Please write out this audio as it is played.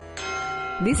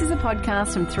This is a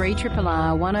podcast from 3RRR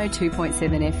 102.7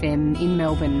 FM in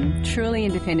Melbourne, truly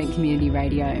independent community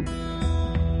radio.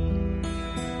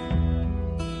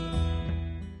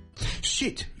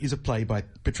 Shit is a play by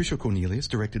Patricia Cornelius,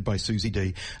 directed by Susie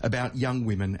D, about young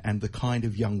women and the kind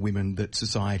of young women that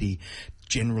society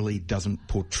generally doesn't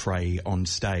portray on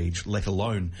stage, let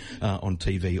alone on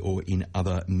TV or in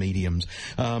other mediums.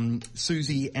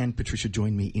 Susie and Patricia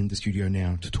join me in the studio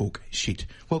now to talk shit.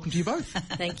 Welcome to you both.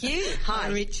 Thank you. Hi,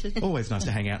 Richard. Always nice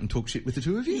to hang out and talk shit with the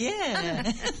two of you.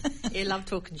 Yeah. You love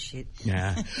talking shit.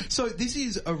 Yeah. So this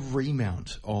is a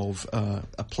remount of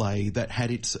a play that had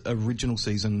its original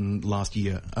season last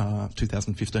year,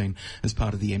 2015, as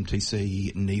part of the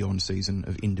MTC Neon season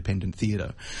of independent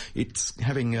theatre. It's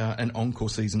having an encore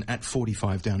season at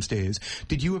 45 Downstairs.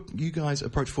 Did you guys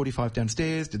approach 45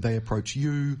 Downstairs? Did they approach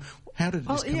you? How did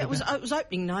this come about? It was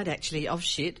opening night actually of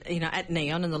shit, at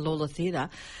Neon in the Lawler Theatre,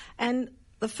 and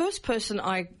the first person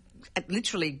I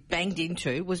literally banged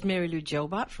into was Mary Lou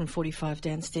Gelbart from 45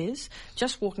 Downstairs,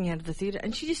 just walking out of the theatre,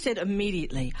 and she just said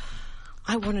immediately,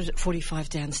 "I want it at 45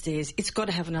 Downstairs. It's got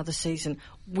to have another season.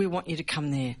 We want you to come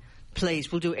there.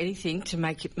 Please, we'll do anything to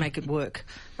make it work."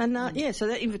 And so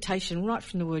that invitation right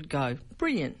from the word go,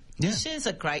 brilliant. Yeah. She's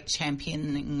a great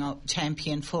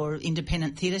champion for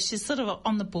independent theatre. She's sort of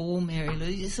on the ball, Mary Lou.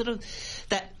 You're sort of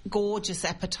that gorgeous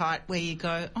appetite where you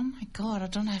go, oh my God, I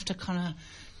don't have to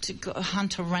to go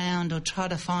hunt around or try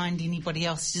to find anybody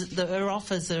else. Her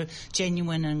offers are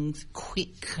genuine and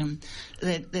quick, and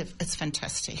it's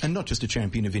fantastic. And not just a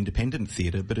champion of independent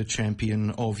theatre, but a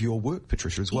champion of your work,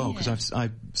 Patricia, as well, because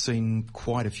I've seen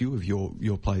quite a few of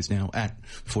your plays now at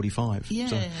 45. Yeah.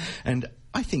 So, and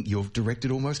I think you've directed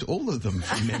almost all of them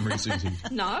from memory, Susie.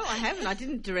 No, I haven't. I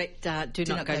didn't direct Do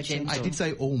Not Go Gentle. I did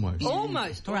say almost.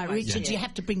 Almost. All right, Richard, yeah. you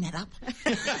have to bring that up.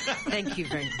 Thank you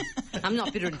very much. I'm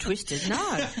not bitter and twisted. No,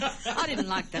 I didn't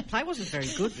like that play. It wasn't very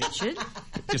good, Richard.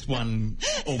 Just won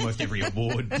almost every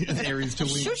award there is to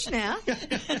win. Shush now.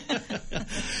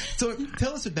 So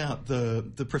tell us about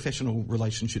the professional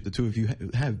relationship the two of you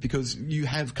have, because you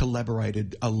have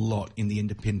collaborated a lot in the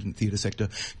independent theatre sector,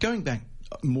 going back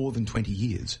more than 20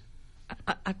 years.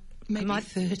 Maybe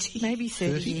 30. Maybe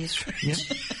 30 years. Yeah.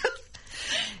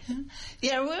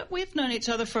 Yeah, we've known each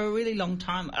other for a really long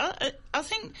time. I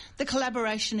think the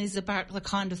collaboration is about the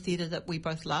kind of theatre that we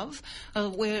both love.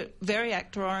 We're very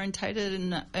actor-orientated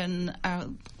in our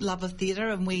love of theatre,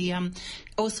 and we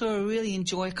also really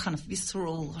enjoy kind of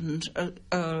visceral and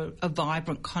a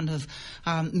vibrant kind of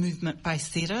movement-based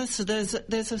theatre. So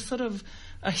there's a sort of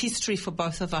a history for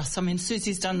both of us. I mean,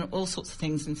 Susie's done all sorts of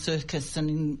things in circus and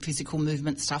in physical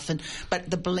movement stuff, but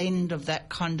the blend of that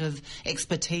kind of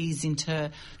expertise into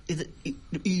the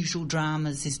usual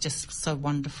dramas is just so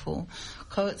wonderful.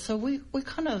 So we're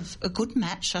kind of a good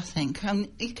match, I think. And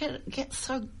you get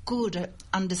so good at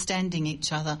understanding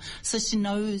each other. So she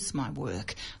knows my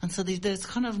work, and so there's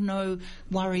kind of no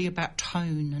worry about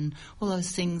tone and all those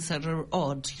things that are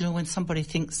odd. When somebody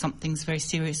thinks something's very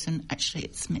serious and actually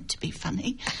it's meant to be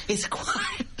funny, it's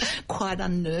quite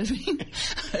unnerving.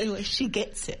 Anyway, she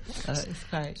gets it, so it's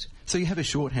great. So you have a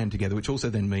shorthand together, which also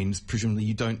then means presumably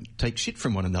you don't take shit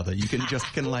from one another. You can just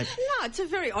kind of like... No, it's a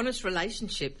very honest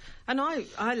relationship. And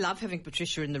I love having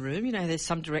Patricia in the room. There's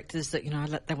some directors that,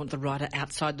 they want the writer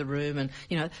outside the room and,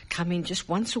 come in just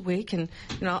once a week and,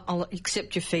 I'll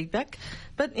accept your feedback.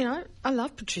 But, I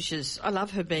love Patricia's. I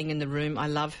love her being in the room. I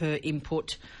love her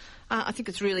input. I think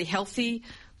it's really healthy.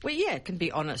 Well, yeah, it can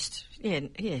be honest. Yeah,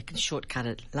 it can shortcut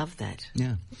it. Love that.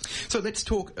 Yeah. So let's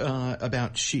talk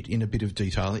about shit in a bit of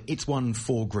detail. It's won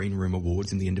 4 Green Room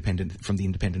Awards from the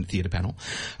Independent Theatre Panel.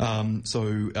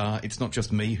 So it's not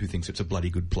just me who thinks it's a bloody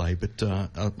good play, but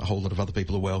a whole lot of other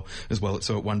people as well.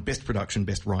 So it won Best Production,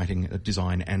 Best Writing,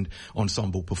 Design and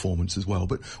Ensemble Performance as well.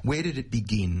 But where did it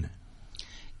begin?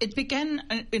 It began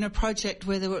in a project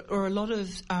where there were a lot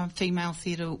of female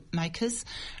theatre makers,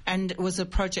 and it was a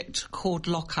project called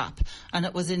Lock Up, and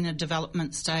it was in a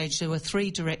development stage. There were 3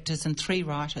 directors and 3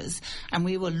 writers, and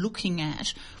we were looking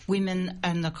at women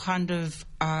and the kind of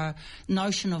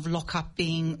notion of lock up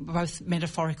being both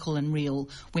metaphorical and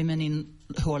real. Women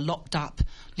who are locked up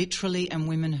literally, and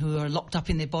women who are locked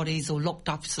up in their bodies or locked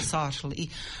up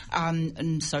societally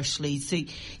and socially. So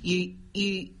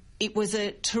it was a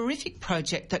terrific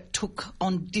project that took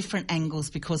on different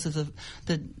angles because of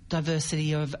the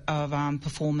diversity of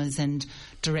performers and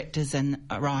directors and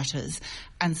writers.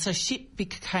 And so Shit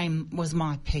was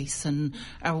my piece and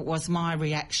was my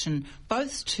reaction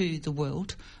both to the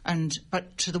world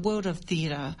but to the world of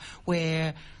theatre,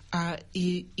 where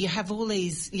you have all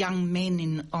these young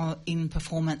men in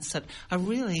performance that are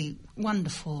really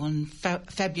wonderful and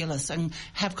fabulous and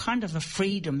have kind of a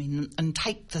freedom and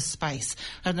take the space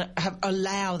and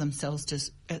allow themselves to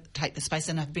take the space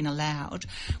and have been allowed.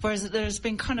 Whereas there's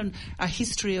been kind of a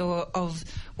history of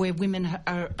where women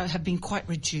have been quite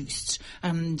reduced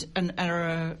and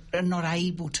are not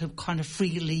able to kind of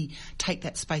freely take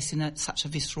that space in such a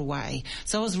visceral way.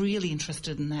 So I was really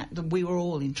interested in that. We were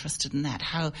all interested in that,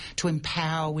 how to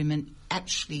empower women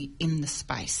actually in the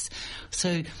space.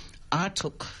 So I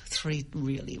took 3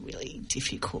 really, really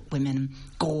difficult women,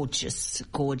 gorgeous,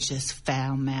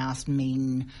 foul-mouthed,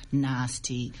 mean,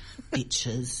 nasty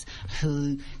bitches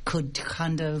who could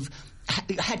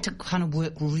had to kind of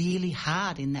work really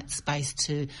hard in that space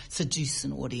to seduce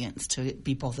an audience to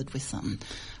be bothered with them.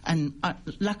 And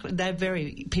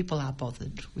luckily, people are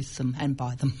bothered with them and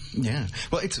by them. Yeah.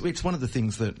 Well, it's one of the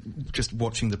things that just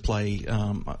watching the play,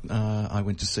 I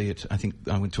went to see it. I think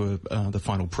I went to the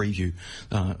final preview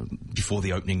before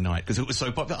the opening night because it was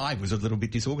so popular. I was a little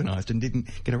bit disorganised and didn't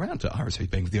get around to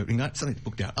RSVPing for the opening night. Something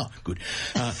booked out. Oh, good.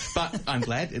 But I'm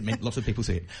glad it meant lots of people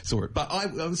saw it. But I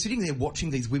was sitting there watching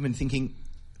these women thinking,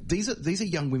 these are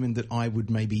young women that I would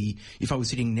maybe, if I was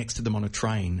sitting next to them on a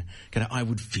train, I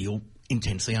would feel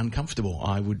intensely uncomfortable.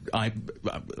 I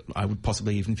would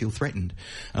possibly even feel threatened.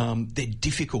 They're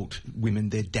difficult women,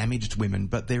 they're damaged women,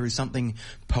 but there is something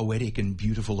poetic and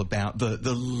beautiful about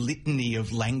the litany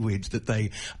of language that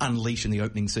they unleash in the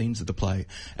opening scenes of the play.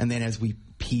 And then as we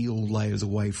peel layers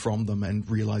away from them and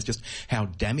realise just how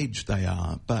damaged they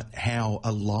are, but how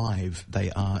alive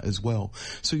they are as well.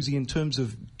 Susie, in terms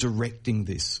of directing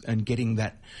this and getting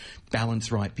that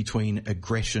balance right between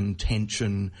aggression,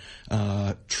 tension,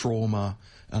 trauma,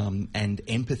 and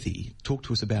empathy, talk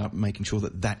to us about making sure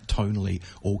that tonally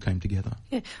all came together.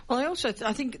 Yeah, well,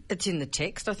 I think it's in the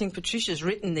text. I think Patricia's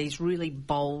written these really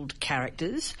bold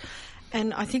characters.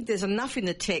 And I think there's enough in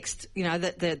the text,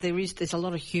 that there's a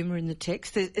lot of humour in the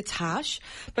text. It's harsh,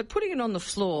 but putting it on the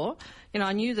floor,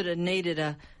 I knew that it needed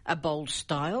a bold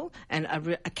style and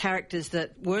a characters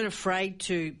that weren't afraid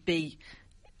to be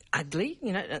ugly,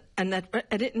 and that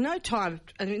at no time,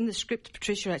 in the script,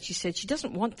 Patricia actually said she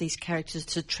doesn't want these characters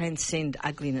to transcend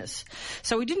ugliness.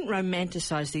 So we didn't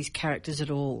romanticise these characters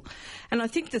at all. And I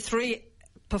think the 3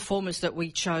 performers that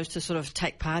we chose to sort of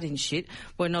take part in shit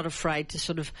were not afraid to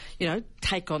sort of,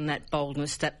 take on that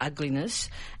boldness, that ugliness,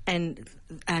 and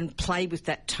play with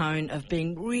that tone of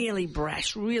being really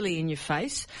brash, really in your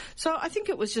face. So I think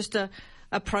it was just a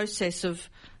process of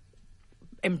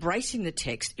embracing the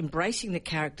text, embracing the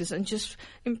characters, and just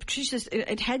Patricia's.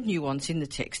 It had nuance in the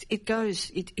text. It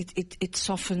goes, it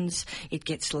softens, it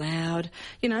gets loud,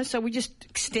 So we just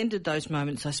extended those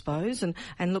moments, I suppose, and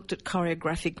looked at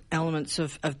choreographic elements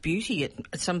of beauty.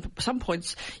 At some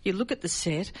points, you look at the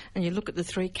set and you look at the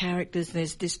 3 characters. And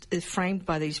there's this framed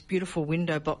by these beautiful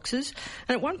window boxes,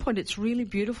 and at one point it's really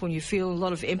beautiful, and you feel a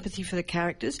lot of empathy for the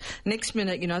characters. Next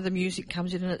minute, the music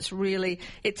comes in, and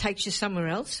it takes you somewhere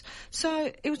else.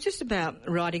 So it was just about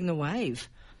riding the wave,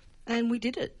 and we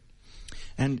did it.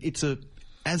 And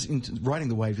riding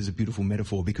the wave is a beautiful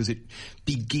metaphor because it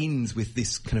begins with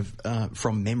this kind of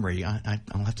from memory.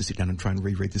 I'll have to sit down and try and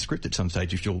reread the script at some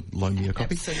stage if you'll loan me a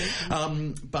copy.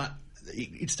 Absolutely. But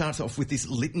it starts off with this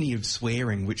litany of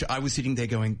swearing, which I was sitting there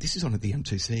going, this is on at the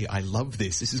MTC. I love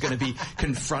this. This is going to be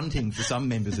confronting for some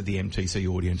members of the MTC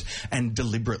audience, and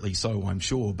deliberately so, I'm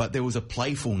sure. But there was a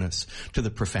playfulness to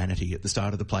the profanity at the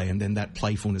start of the play, and then that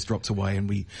playfulness drops away and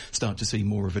we start to see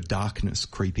more of a darkness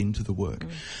creep into the work.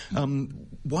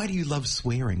 Why do you love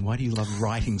swearing? Why do you love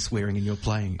writing swearing in your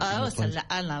playing? I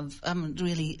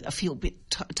feel a bit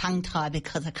tongue-tied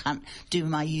because I can't do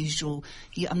my usual,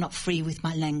 I'm not free with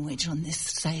my language on this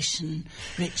station,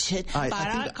 Richard.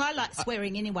 I like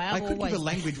swearing anyway. I could give a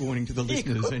language warning to the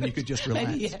listeners and you could just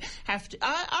relax. Yeah, have to.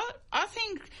 I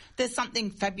think there's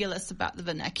something fabulous about the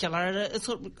vernacular. It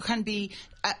sort of can be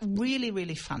really,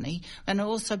 really funny, and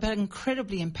also but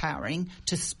incredibly empowering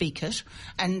to speak it,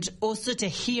 and also to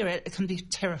hear it. It can be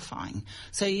terrifying.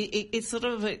 So it's sort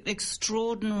of an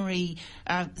extraordinary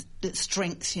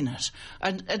strength in it,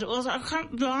 and also I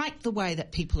can't like the way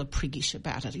that people are priggish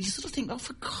about it. You sort of think, oh,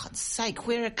 for God's sake,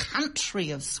 we're a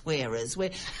country of swearers.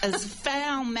 We're as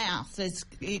foul-mouthed as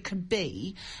it could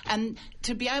be, and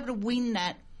to be able to win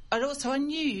that. And also, I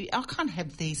knew I can't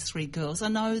have these 3 girls. I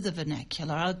know the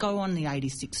vernacular. I go on the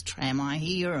 86 tram. I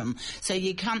hear them. So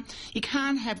you can't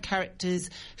have characters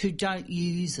who don't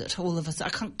use it. All of us, I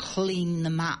can't clean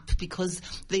them up because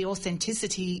the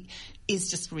authenticity is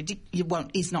just ridiculous.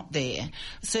 Is not there.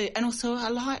 So, and also I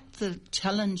like the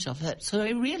challenge of it. So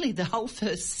really, the whole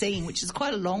first scene, which is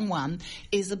quite a long one,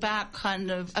 is about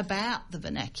the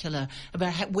vernacular,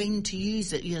 about when to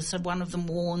use it. You know, so one of them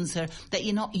warns her that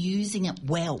you're not using it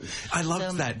well. I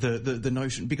loved that the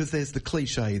notion, because there's the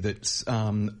cliche that's.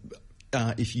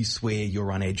 If you swear,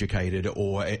 you're uneducated,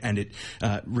 and it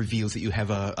reveals that you have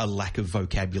a lack of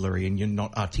vocabulary and you're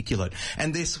not articulate.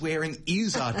 And their swearing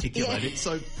is articulate. It's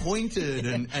so pointed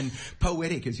and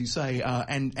poetic, as you say,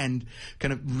 and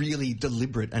kind of really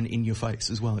deliberate and in your face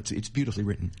as well. It's beautifully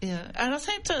written. Yeah, and I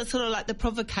think sort of like the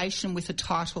provocation with a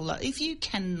title, like, if you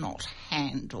cannot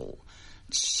handle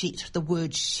shit, the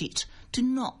word shit, do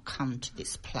not come to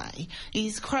this play. It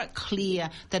is quite clear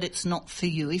that it's not for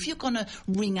you. If you're going to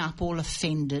ring up all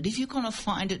offended, if you're going to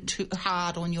find it too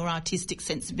hard on your artistic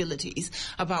sensibilities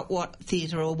about what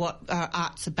theatre or what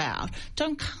art's about,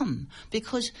 don't come,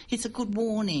 because it's a good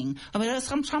warning. I mean, I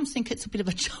sometimes think it's a bit of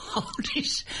a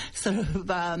childish sort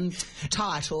of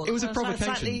title. It was a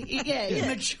provocation. Slightly,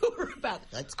 immature about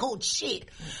it. It's called shit.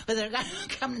 But they're going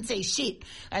to come and say shit.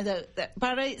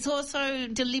 But it's also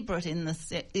deliberate in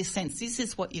this sense. This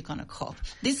is what you're going to cop.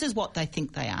 This is what they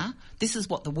think they are. This is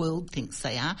what the world thinks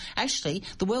they are. Actually,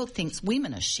 the world thinks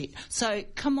women are shit. So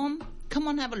come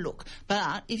on, have a look.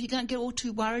 But if you're going to get all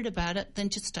too worried about it, then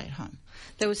just stay at home.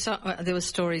 There were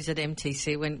stories at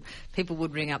MTC when people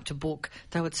would ring up to book.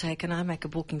 They would say, "Can I make a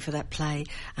booking for that play?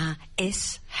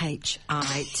 SHIT."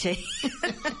 I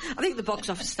think the box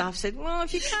office staff said, "Well,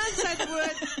 if you can't say the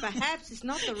word, perhaps it's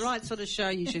not the right sort of show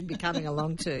you should be coming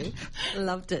along to."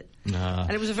 Loved it. Nah.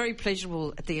 And it was very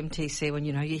pleasurable at the MTC when,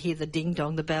 you know, you hear the ding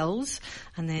dong, the bells,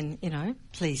 and then, you know,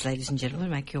 please, ladies and gentlemen,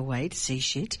 make your way to see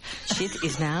Shit. Shit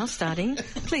is now starting.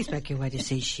 Please make your way to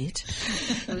see Shit.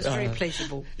 It was very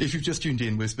pleasurable. If you've just tuned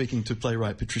in, we're speaking to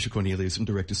playwright Patricia Cornelius and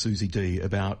director Susie D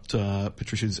about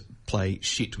Patricia's play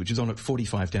Shit, which is on at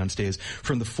 45 Downstairs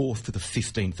from the 4th to the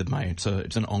 15th of May. It's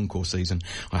an encore season.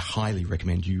 I highly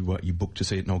recommend you book to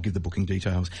see it, and I'll give the booking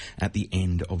details at the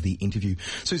end of the interview.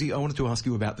 Susie, I wanted to ask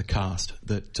you about the cast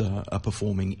that are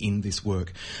performing in this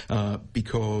work,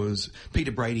 because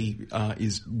Peter Brady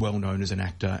is well known as an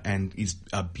actor and is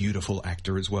a beautiful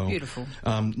actor as well. Beautiful.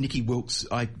 Nikki Wilkes,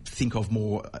 I think of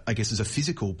more, I guess, as a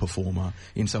physical performer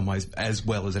in some ways, as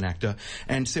well as an actor.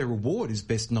 And Sarah Ward is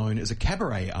best known as a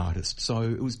cabaret artist. So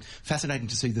it was fascinating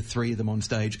to see the three of them on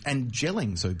stage and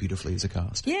gelling so beautifully as a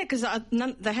cast. Yeah, because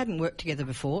they hadn't worked together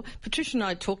before. Patricia and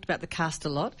I talked about the cast a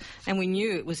lot, and we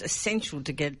knew it was essential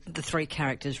to get the three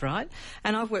characters right.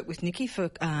 And I've worked with Nikki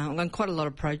on quite a lot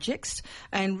of projects,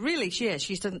 and really,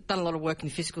 she's done a lot of work in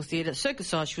physical theatre.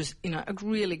 Circusage, she was, you know, a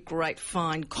really great,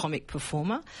 fine comic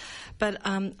performer. But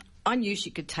I knew she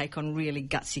could take on really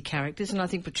gutsy characters, and I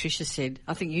think Patricia said,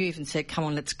 I think you even said, "Come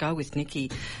on, let's go with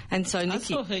Nikki." And so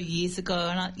Nikki, I saw her years ago,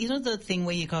 and you know the thing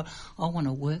where you go, "I want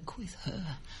to work with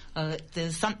her."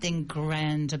 There's something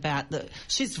grand about that.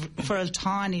 She's, for a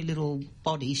tiny little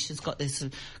body, she's got this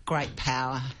great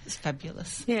power. It's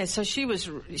fabulous. Yeah, so she was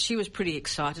pretty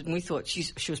excited, and we thought she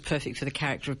was perfect for the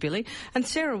character of Billy. And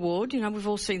Sarah Ward, you know, we've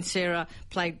all seen Sarah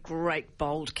play great,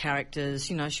 bold characters.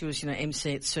 You know, she was, you know,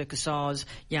 MC at Circus Oz,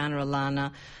 Yana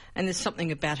Alana, and there's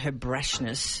something about her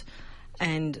brashness,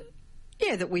 and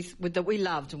yeah, that we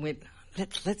loved, and went,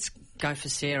 let's go for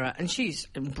Sarah, and she's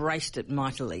embraced it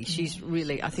mightily. She's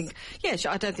really, I think,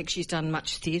 I don't think she's done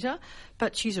much theatre,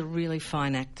 but she's a really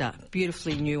fine actor,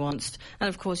 beautifully nuanced, and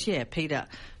of course, Peter,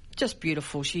 just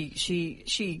beautiful. She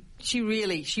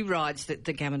rides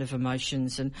the gamut of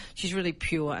emotions, and she's really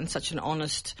pure and such an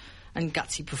honest and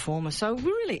gutsy performer. So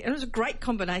it was a great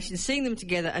combination, seeing them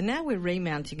together, and now we're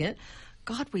remounting it.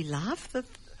 God, we laugh.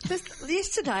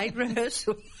 Yesterday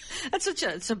rehearsal.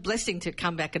 It's a blessing to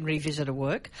come back and revisit a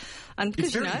work, and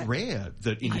it's very rare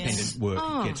that independent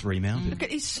work gets remounted.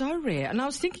 It's so rare. And I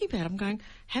was thinking about it. I'm going,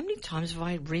 how many times have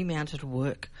I remounted a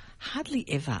work? Hardly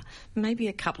ever. Maybe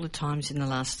a couple of times in the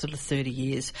last sort of 30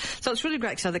 years. So it's really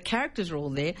great. So the characters are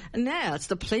all there, and now it's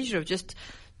the pleasure of just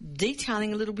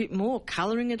detailing a little bit more,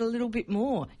 colouring it a little bit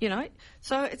more. You know,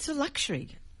 so it's a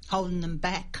luxury. Holding them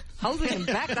back. They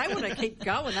want to keep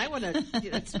going. They want to.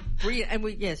 It's brilliant.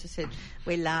 And as I said,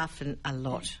 we're laughing a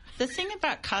lot. The thing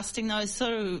about casting, though, is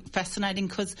so fascinating,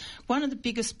 because one of the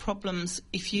biggest problems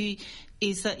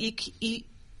is that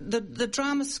the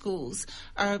drama schools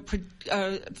are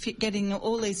getting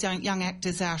all these young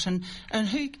actors out, and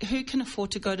who can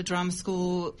afford to go to drama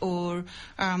school or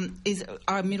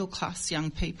are middle class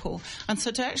young people, and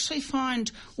so to actually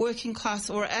find working class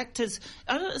or actors,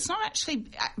 it's not actually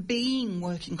being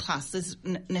working class is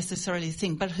necessarily the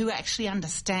thing, but who actually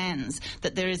understands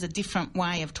that there is a different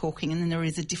way of talking and then there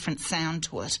is a different sound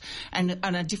to it and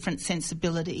a different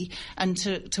sensibility, and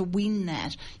to win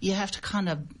that you have to kind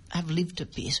of have lived a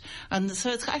bit. And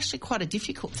so it's actually quite a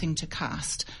difficult thing to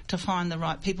cast, to find the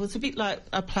right people. It's a bit like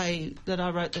a play that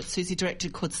I wrote that Susie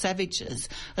directed called Savages,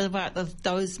 about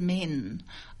those men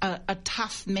are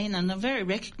tough men and are very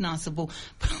recognisable,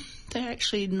 but they're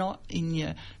actually not in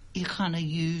your kind of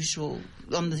usual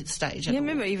on the stage. Yeah, I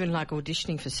remember even like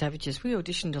auditioning for Savages, we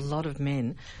auditioned a lot of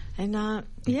men, and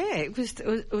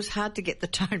it was hard to get the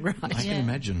tone right. I can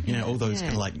imagine, all those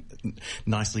kind of like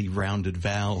nicely rounded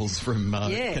vowels from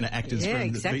kind of actors from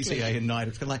exactly. the VCA and Night.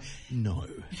 It's kind of like, no,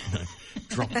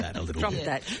 drop that a little Drop bit.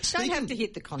 that. Don't have to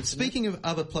hit the consonant. Speaking of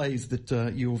other plays that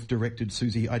you've directed,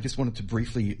 Susie, I just wanted to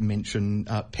briefly mention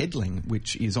Peddling,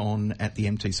 which is on at the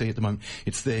MTC at the moment.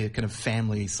 It's their kind of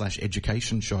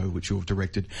family/education show, which you've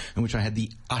directed, and which I had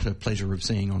the utter pleasure of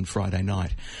seeing on Friday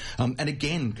night. And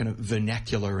again, kind of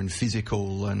vernacular and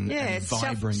physical and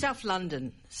vibrant. South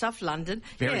London.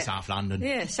 Very South London.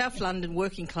 Yeah, South London,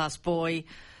 working class boy.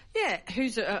 Yeah,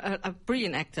 who's a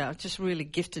brilliant actor, just really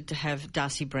gifted to have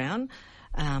Darcy Brown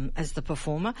as the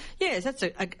performer. Yeah, that's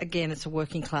again, it's a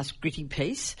working class gritty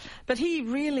piece, but he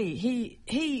really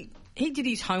he did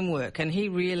his homework and he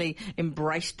really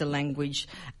embraced the language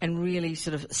and really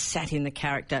sort of sat in the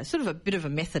character. Sort of a bit of a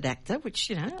method actor, which,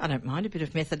 I don't mind a bit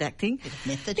of method acting.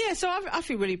 Method. Yeah, so I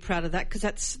feel really proud of that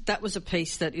because that was a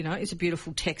piece that, is a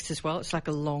beautiful text as well. It's like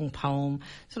a long poem,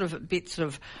 sort of a bit sort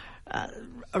of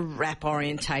a rap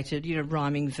orientated,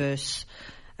 rhyming verse.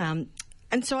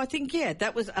 And so I think,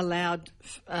 that was allowed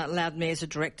me as a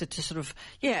director to sort of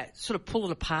pull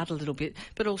it apart a little bit,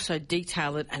 but also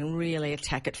detail it and really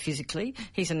attack it physically.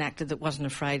 He's an actor that wasn't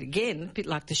afraid, again, a bit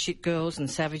like the Shit Girls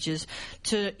and Savages,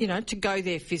 to go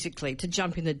there physically, to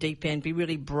jump in the deep end, be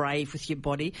really brave with your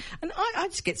body. And I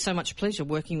just get so much pleasure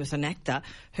working with an actor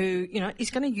who,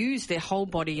 is going to use their whole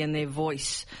body and their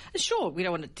voice. And sure, we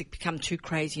don't want it to become too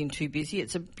crazy and too busy.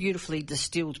 It's a beautifully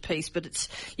distilled piece, but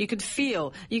you can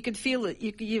feel it.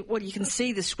 You can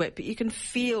see the sweat, but you can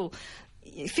feel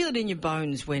it in your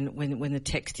bones when the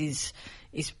text is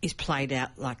played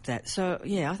out like that. So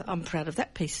I'm proud of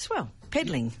that piece as well.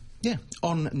 Peddling. Yeah,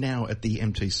 on now at the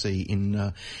MTC in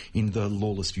the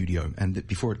Lawler studio, and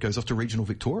before it goes off to regional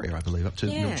Victoria, I believe, up to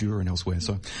Mildura and elsewhere.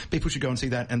 So people should go and see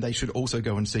that, and they should also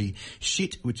go and see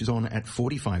Shit, which is on at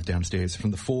 45 downstairs from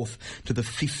the 4th to the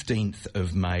 15th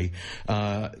of May.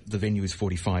 The venue is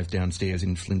 45 downstairs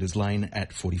in Flinders Lane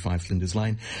at 45 Flinders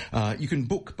Lane. You can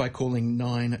book by calling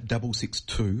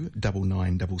 9662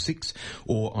 9966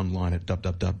 or online at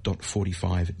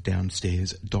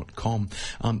www.45downstairs.com.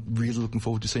 I'm really looking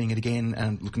forward to seeing it again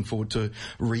and looking forward to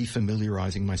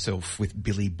refamiliarising myself with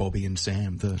Billy, Bobby and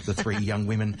Sam, the three young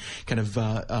women kind of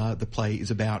the play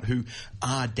is about, who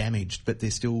are damaged but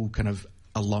they're still kind of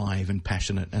alive and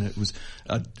passionate, and it was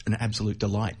an absolute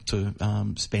delight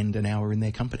to spend an hour in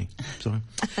their company. So,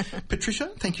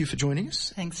 Patricia, thank you for joining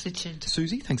us. Thanks, Richard.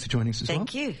 Susie, thanks for joining us as well.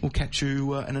 Thank you. We'll catch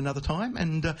you in another time,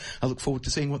 and I look forward to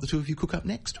seeing what the two of you cook up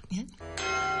next. Yeah.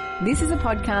 This is a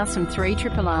podcast from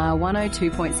 3RRR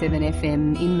 102.7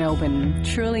 FM in Melbourne,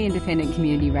 truly independent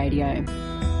community radio.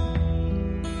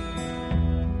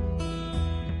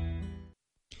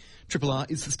 Triple R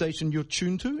is the station you're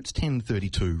tuned to. It's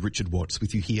 10:32. Richard Watts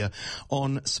with you here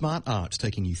on Smart Art,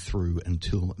 taking you through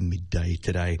until midday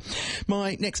today.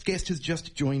 My next guest has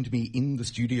just joined me in the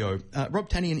studio. Rob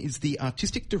Tanian is the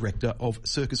artistic director of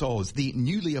Circus Oz, the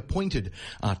newly appointed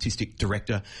artistic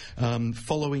director,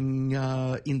 following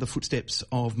in the footsteps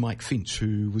of Mike Finch,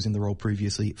 who was in the role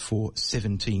previously for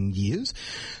 17 years.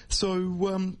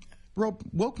 So, Rob,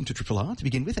 welcome to Triple R to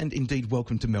begin with, and indeed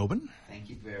welcome to Melbourne. Thank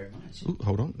you very much. Ooh,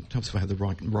 hold on, helps if I have the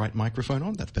right microphone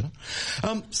on. That's better.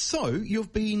 So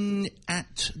you've been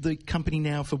at the company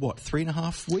now for what,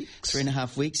 3.5 weeks?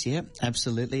 3.5 weeks, yeah,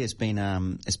 absolutely. It's been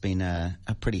a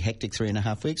pretty hectic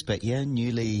 3.5 weeks, but yeah,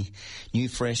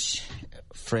 fresh.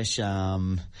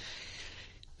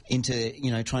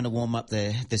 Into trying to warm up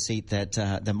the seat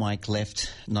that Mike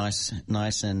left nice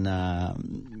and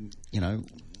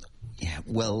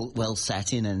well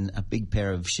sat in, and a big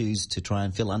pair of shoes to try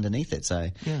and fill underneath it.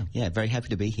 So yeah, very happy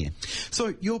to be here.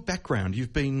 So your background,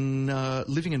 you've been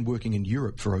living and working in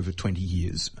Europe for over 20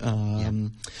 years,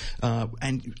 and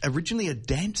originally a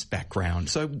dance background.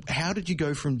 So how did you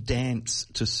go from dance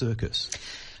to circus?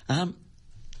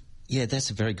 Yeah, that's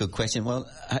a very good question. Well,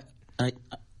 I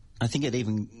think it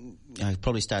even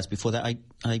probably starts before that.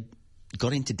 I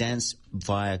got into dance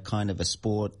via kind of a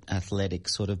sport athletic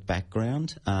sort of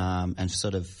background, and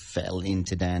sort of fell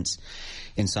into dance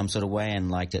in some sort of way and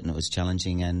liked it, and it was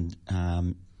challenging, and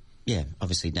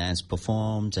obviously dance,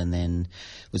 performed, and then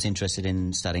was interested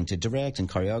in starting to direct and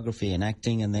choreography and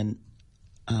acting, and then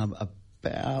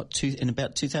about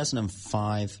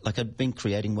 2005, like I'd been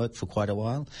creating work for quite a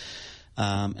while,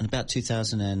 and about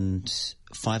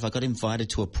 2005 I got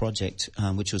invited to a project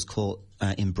which was called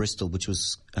in Bristol, which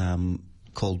was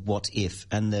called What If,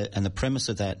 and the premise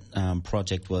of that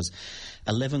project was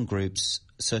 11 groups,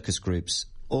 circus groups,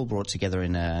 all brought together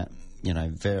in a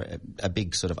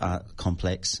big sort of art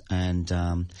complex, and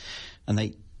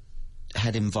they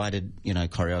had invited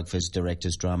choreographers,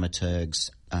 directors, dramaturgs,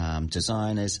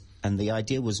 designers, and the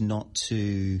idea was not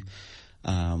to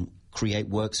create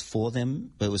works for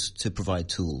them, but it was to provide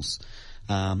tools.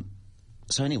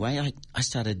 So anyway, I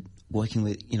started working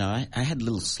with, I had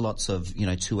little slots of,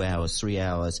 2 hours, 3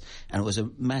 hours, and it was a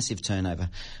massive turnover.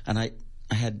 And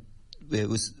it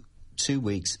was 2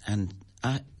 weeks, and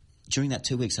during that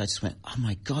 2 weeks, I just went, oh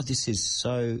my God, this is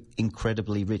so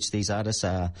incredibly rich. These artists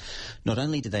are, not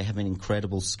only do they have an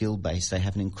incredible skill base, they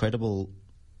have an incredible,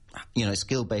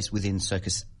 skill base within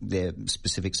circus, their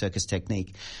specific circus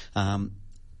technique,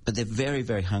 but they're very,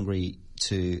 very hungry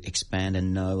to expand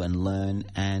and know and learn,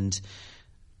 and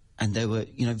they were,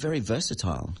 very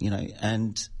versatile,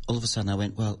 and all of a sudden I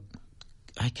went, well,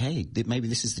 okay, maybe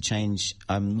this is the change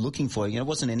I'm looking for. It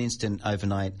wasn't an instant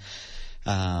overnight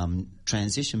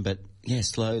transition, but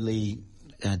slowly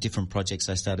different projects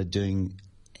I started doing,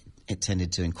 it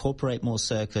tended to incorporate more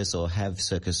circus or have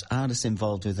circus artists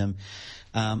involved with them.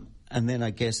 And then I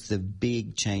guess the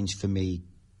big change for me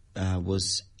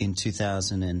was in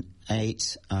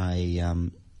 2008.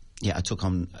 I took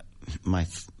on my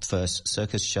first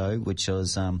circus show, which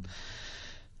was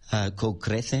called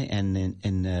Crece, and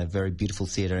in a very beautiful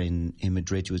theatre in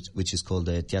Madrid, which is called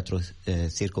Teatro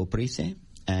Circo Price.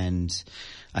 And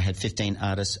I had 15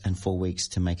 artists and 4 weeks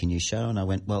to make a new show. And I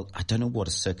went, well, I don't know what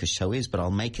a circus show is, but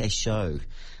I'll make a show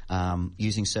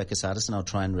using circus artists, and I'll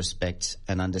try and respect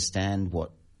and understand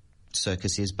what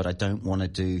circus is, but I don't want to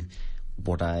do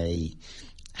what I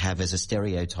have as a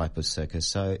stereotype of circus.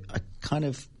 So I kind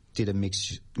of did a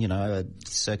mix,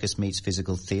 circus meets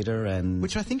physical theatre, and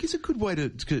which I think is a good way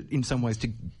to in some ways,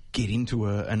 to get into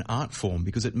an art form,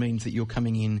 because it means that you're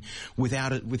coming in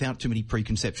without too many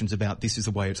preconceptions about this is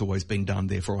the way it's always been done,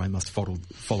 therefore I must follow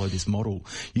this model.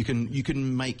 You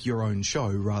can make your own show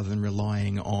rather than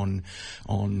relying on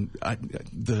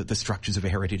the structures of a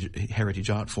heritage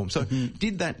art form. So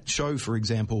did that show, for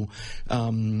example,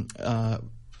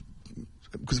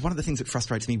 because one of the things that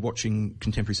frustrates me watching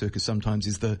contemporary circus sometimes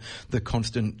is the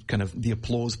constant kind of the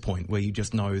applause point, where you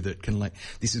just know that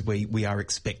this is where we are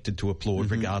expected to applaud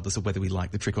regardless of whether we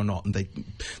like the trick or not, and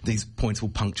these points will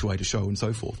punctuate a show and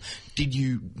so forth.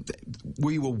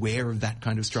 Were you aware of that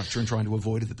kind of structure and trying to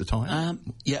avoid it at the time?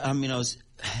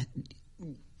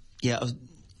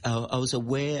 I was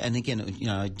aware, and again,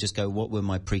 I just go, what were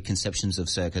my preconceptions of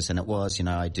circus? And it was,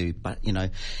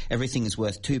 everything is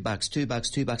worth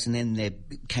 $2, and then there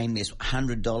came this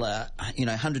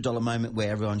 $100 moment where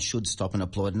everyone should stop and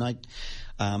applaud. And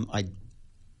I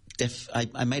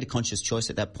made a conscious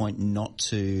choice at that point not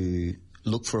to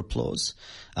look for applause.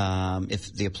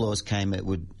 If the applause came, it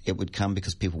would come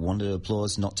because people wanted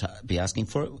applause, not to be asking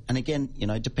for it. And again,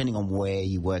 depending on where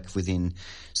you work within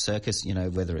circus,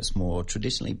 whether it's more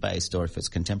traditionally based or if it's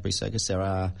contemporary circus, there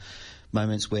are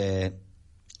moments where,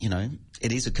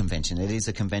 it is a convention. It is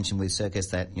a convention with circus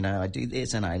that, I do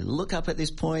this and I look up at this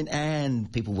point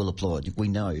and people will applaud. We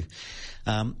know.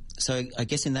 So I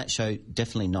guess in that show,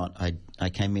 definitely not. I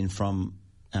came in from,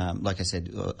 like I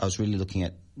said, I was really looking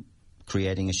at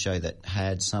creating a show that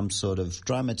had some sort of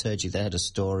dramaturgy, that had a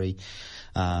story.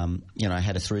 I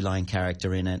had a through-line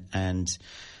character in it, and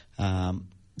I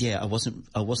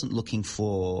wasn't looking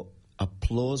for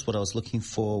applause. What I was looking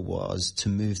for was to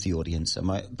move the audience,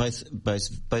 both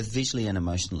visually and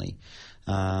emotionally.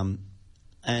 Somehow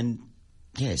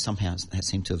that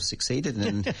seemed to have succeeded.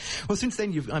 And well, since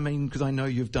then because I know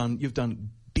you've done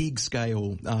big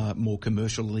scale, more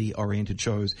commercially oriented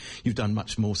shows. You've done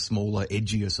much more smaller,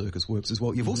 edgier circus works as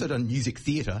well. You've also done music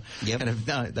theatre. Yep. And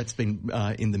that's been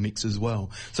in the mix as well.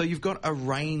 So you've got a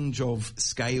range of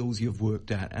scales you've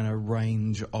worked at and a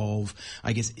range of,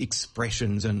 I guess,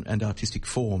 expressions and artistic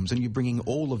forms. And you're bringing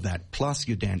all of that, plus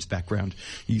your dance background.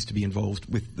 You used to be involved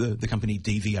with the company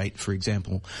Deviate, for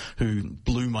example, who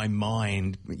blew my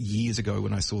mind years ago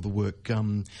when I saw the work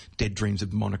Dead Dreams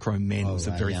of Monochrome Men was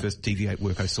the very first Deviate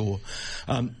work I saw.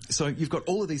 So you've got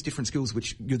all of these different skills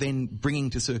which you're then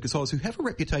bringing to Circus Oz, who have a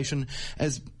reputation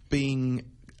as being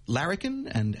larrikin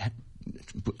and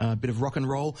a bit of rock and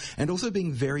roll, and also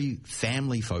being very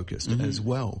family focused as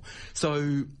well.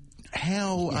 So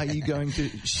how are you going to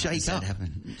shake up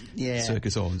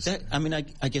Circus Oz?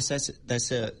 I guess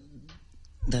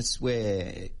that's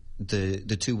where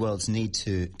the two worlds need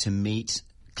to meet,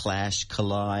 clash,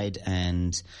 collide,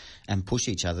 and push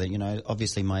each other. You know,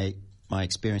 obviously my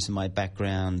experience and my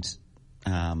background,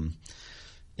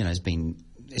 it's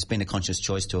been a conscious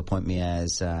choice to appoint me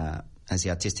as the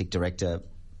artistic director,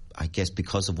 I guess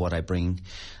because of what I bring,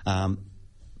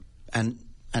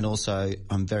 and also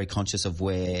I'm very conscious of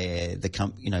where the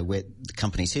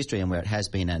company's history and where it has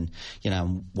been, and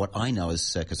what I know as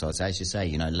Circus Oz, as you say,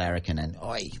 larrikin and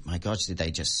my gosh, did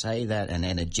they just say that, and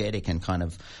energetic and kind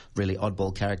of really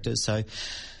oddball characters. So,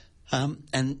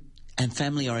 and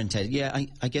family oriented. Yeah,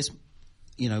 I guess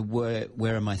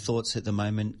where are my thoughts at the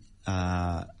moment?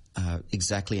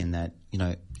 Exactly in that,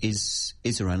 is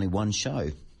there only one show?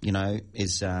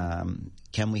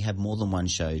 Can we have more than one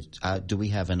show? Do we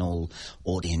have an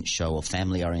all-audience show or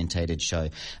family-orientated show?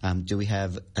 Do we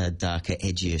have darker,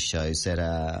 edgier shows that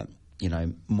are,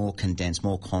 more condensed,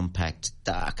 more compact,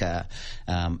 darker,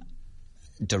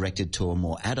 directed to a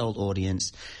more adult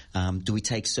audience? Do we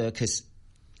take circus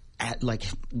at,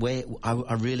 where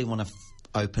I really want to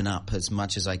open up as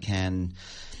much as I can,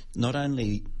 not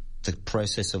only the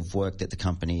process of work that the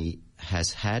company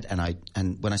has had,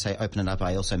 and when I say open it up,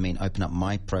 I also mean open up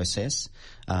my process,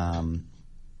 to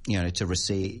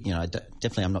receive,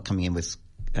 definitely I'm not coming in with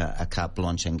a carte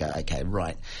blanche and go, okay,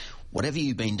 right, whatever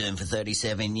you've been doing for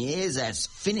 37 years, that's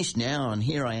finished now and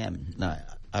here I am. No,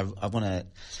 I want to,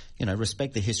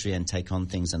 respect the history and take on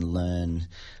things and learn,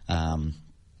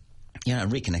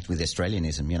 reconnect with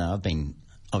Australianism.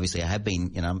 Obviously, I have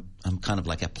been, I'm kind of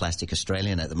like a plastic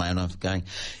Australian at the moment. I'm going,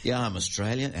 I'm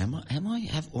Australian. Am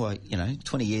I?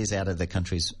 20 years out of the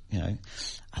country's, a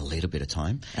little bit of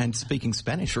time. And speaking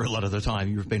Spanish for a lot of the time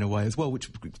you've been away as well, which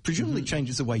presumably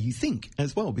changes the way you think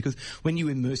as well, because when you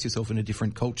immerse yourself in a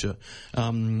different culture,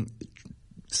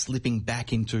 slipping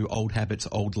back into old habits,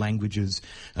 old languages,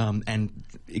 and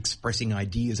expressing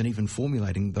ideas and even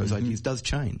formulating those ideas does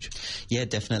change. Yeah,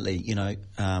 definitely.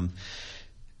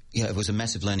 Yeah, it was a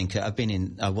massive learning curve.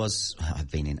 I was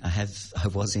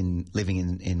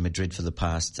living in Madrid for the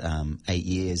past 8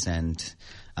 years, and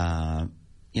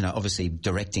obviously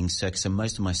directing circus, and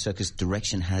most of my circus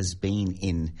direction has been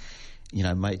in,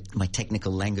 my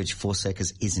technical language for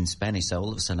circus is in Spanish. So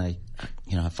all of a sudden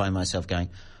I find myself going,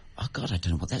 oh God, I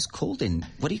don't know what that's called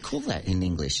what do you call that in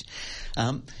English?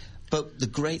 But the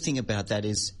great thing about that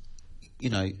is,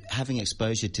 having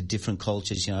exposure to different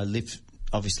cultures.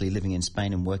 Obviously living in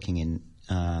Spain and working in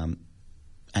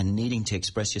and needing to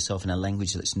express yourself in a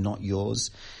language that's not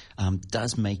yours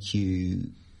does make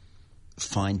you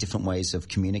find different ways of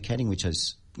communicating, which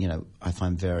is, I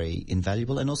find very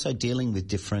invaluable. And also dealing with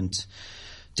different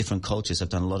cultures. I've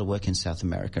done a lot of work in South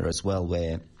America as well,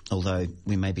 where although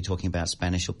we may be talking about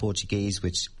Spanish or Portuguese,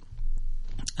 which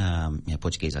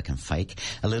Portuguese I can fake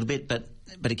a little bit, but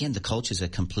again, the cultures are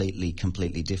completely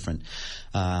different.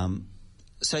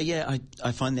 So yeah,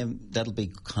 I find that'll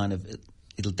be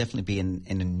it'll definitely be an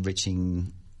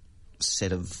enriching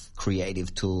set of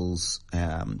creative tools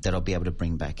that I'll be able to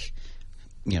bring back,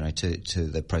 to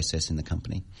the process in the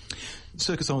company.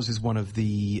 Circus Oz is one of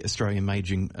the Australian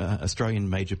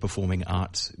major performing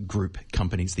arts group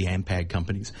companies, the AMPAG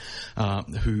companies,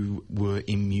 who were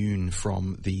immune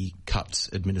from the cuts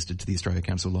administered to the Australia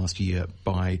Council last year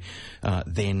by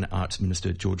then Arts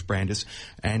Minister George Brandis.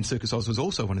 And Circus Oz was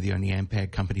also one of the only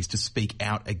AMPAG companies to speak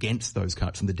out against those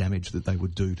cuts and the damage that they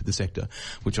would do to the sector,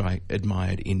 which I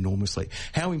admired enormously.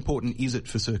 How important is it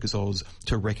for Circus Oz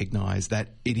to recognise that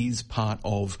it is part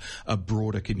of a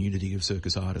broader community of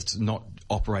circus artists, not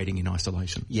operating in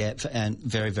isolation? Yeah, and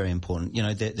very, very important.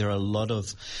 There are a lot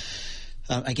of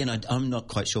Again, I'm not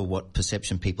quite sure what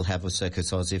perception people have of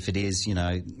Circus Oz. If it is,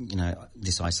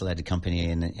 this isolated company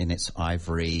in its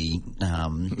ivory,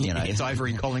 its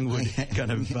ivory Collingwood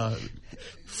kind of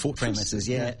premises,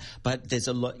 yeah. But there's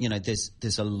a lot,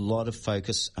 there's a lot of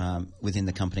focus within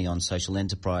the company on social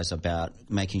enterprise about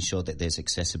making sure that there's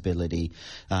accessibility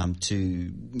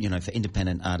to, for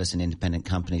independent artists and independent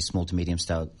companies, small to medium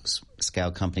scale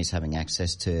companies having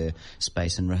access to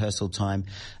space and rehearsal time.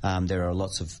 There are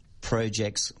lots of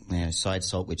projects, Side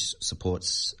Salt, which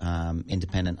supports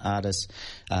independent artists,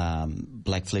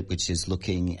 Black Flip, which is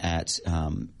looking at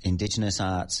Indigenous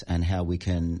arts and how we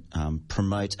can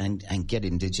promote and get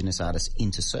Indigenous artists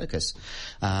into circus,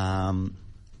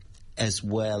 as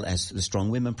well as the Strong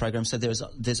Women program. So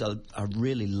there's a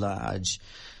really large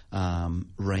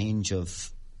range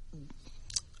of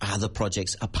other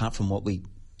projects apart from what we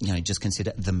just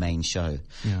consider the main show.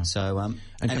 Yeah. So,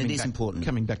 and it is important.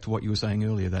 Coming back to what you were saying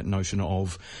earlier, that notion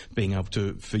of being able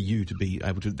to, for you to be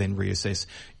able to then reassess,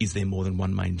 is there more than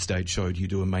one main stage show? Do you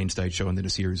do a main stage show and then a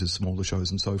series of smaller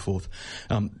shows and so forth?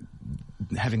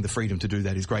 Having the freedom to do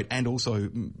that is great. And also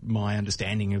my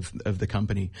understanding of the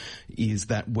company is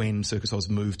that when Circus Oz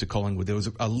moved to Collingwood, there was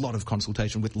a lot of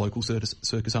consultation with local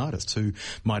circus artists who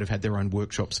might have had their own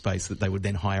workshop space that they would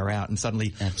then hire out. And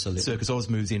suddenly Circus Oz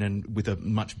moves in and with a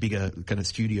much bigger kind of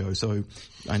studio. So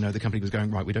I know the company was going,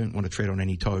 right, we don't want to tread on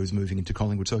any toes moving into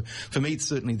Collingwood. So for me,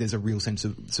 certainly there's a real sense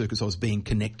of Circus Oz being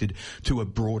connected to a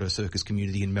broader circus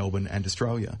community in Melbourne and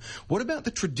Australia. What about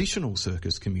the traditional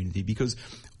circus community? Because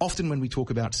often when we talk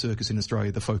about circus in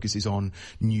Australia, the focus is on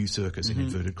new circus, in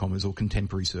inverted commas, or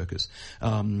contemporary circus.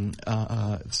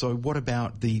 So what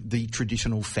about the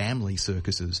traditional family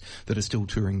circuses that are still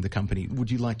touring the company?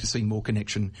 Would you like to see more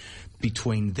connection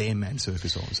between them and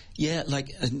Circus Oz? Yeah,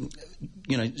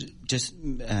 just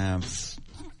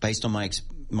based on my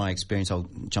experience, I'll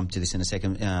jump to this in a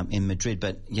second, in Madrid.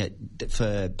 But yeah,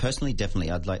 personally,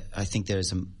 definitely, I think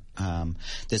there's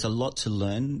a lot to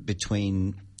learn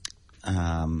between.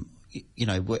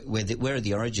 Where are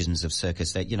the origins of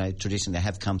circus? That traditionally they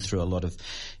have come through a lot of,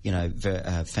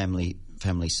 family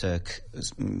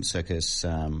circus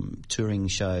touring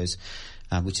shows,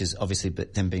 which has obviously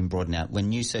then been broadened out. When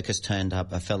new circus turned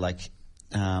up, I felt like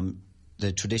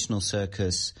the traditional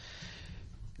circus,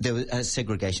 as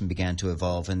segregation began to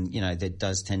evolve, and there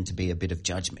does tend to be a bit of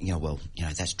judgment.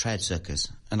 That's trad circus,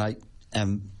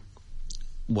 and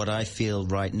what I feel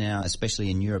right now,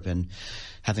 especially in Europe, and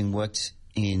having worked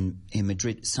in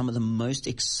Madrid, some of the most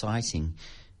exciting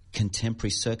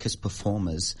contemporary circus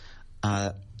performers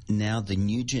are now the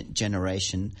new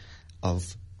generation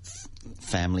of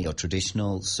family or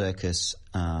traditional circus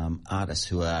artists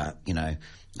who are,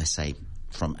 let's say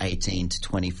from 18 to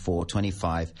 24,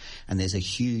 25, and there's a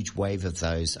huge wave of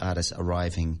those artists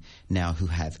arriving now who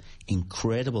have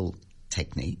incredible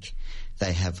technique,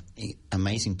 they have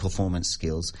amazing performance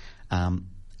skills,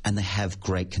 and they have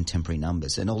great contemporary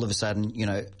numbers. And all of a sudden,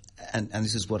 and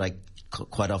this is what I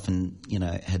quite often,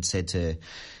 had said to,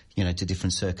 to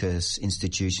different circus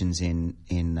institutions in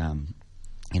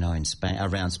Spain,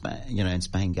 around Spain, in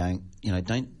Spain, going,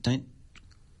 don't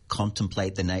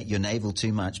contemplate your navel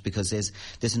too much, because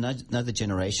there's another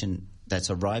generation that's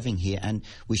arriving here, and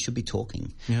we should be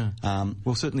talking. Yeah.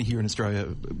 Well, certainly here in Australia,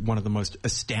 one of the most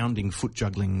astounding foot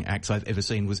juggling acts I've ever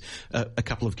seen was a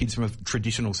couple of kids from a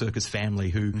traditional circus family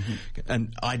who,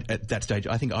 and at that stage,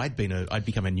 I think I'd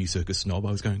become a new circus snob.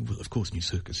 I was going, well, of course, new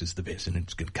circus is the best, and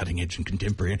it's cutting edge and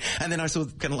contemporary. And then I saw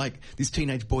kind of like this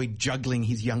teenage boy juggling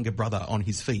his younger brother on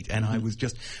his feet, and I was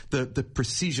just the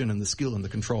precision and the skill and the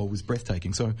control was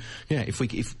breathtaking. So yeah,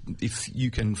 if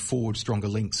you can forge stronger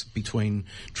links between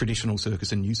traditional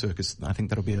circus and new circus, I think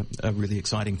that'll be a really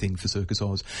exciting thing for Circus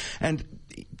Oz. And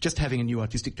just having a new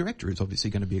artistic director is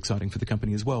obviously going to be exciting for the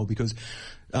company as well, because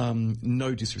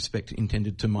no disrespect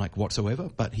intended to Mike whatsoever,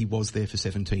 but he was there for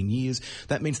 17 years.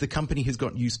 That means the company has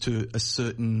got used to a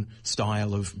certain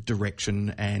style of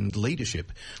direction and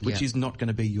leadership, which is not going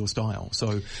to be your style.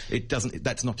 So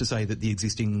that's not to say that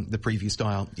the previous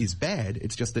style is bad.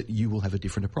 It's just that you will have a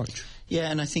different approach.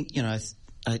 Yeah, and I think, I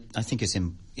think it's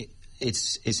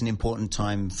an important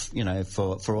time,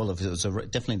 for all of us. It was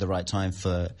definitely the right time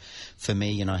for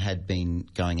me. I had been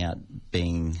going out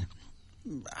being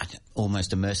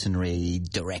almost a mercenary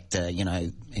director,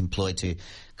 employed to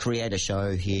create a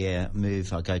show here,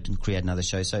 I go to create another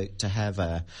show. So to have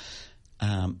a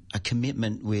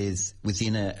commitment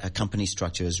within a company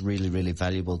structure is really, really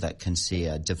valuable. That can see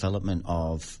a development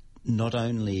of not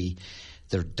only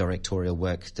the directorial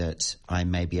work that I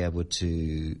may be able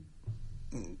to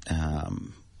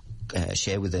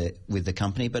share with the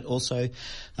company, but also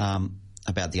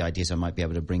about the ideas I might be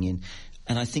able to bring in.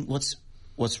 I think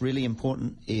what's really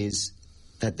important is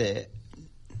that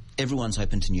everyone's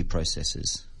open to new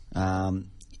processes.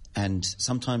 And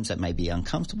sometimes that may be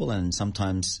uncomfortable, and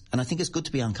I think it's good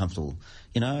to be uncomfortable.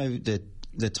 You know,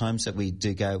 the times that we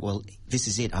do go, well, this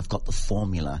is it, I've got the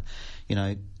formula. You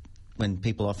know, when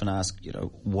people often ask, you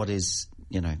know, what is,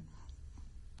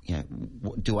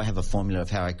 do I have a formula of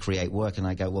how I create work? And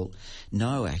I go, well,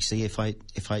 no, actually,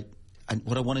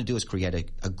 what I want to do is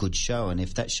create a good show, and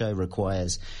if that show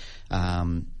requires,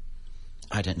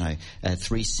 I don't know,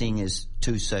 3 singers,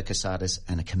 2 circus artists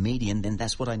and a comedian, then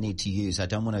that's what I need to use. I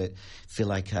don't want to feel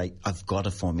like I've got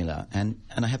a formula. And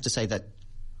I have to say that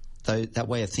that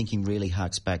way of thinking really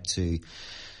harks back to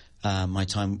my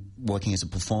time working as a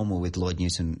performer with Lloyd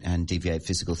Newton and Deviate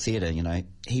Physical Theatre. You know,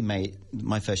 he made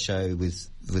my first show with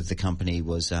the company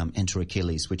was Enter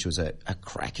Achilles, which was a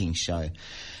cracking show.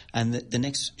 And the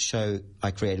next show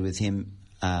I created with him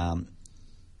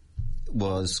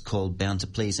was called Bound to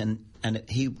Please, and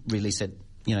he really said,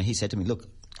 you know, he said to me, look,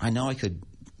 I know I could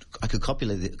copy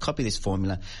this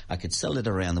formula, I could sell it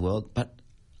around the world, but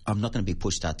I'm not going to be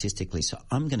pushed artistically, so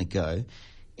I'm going to go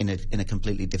in a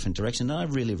completely different direction. And I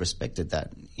really respected that.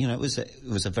 You know, it was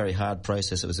a very hard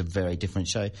process. It was a very different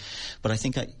show, but I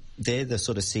think they're the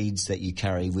sort of seeds that you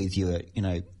carry with you, you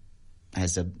know,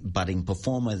 as a budding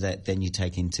performer that then you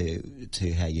take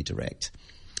into how you direct.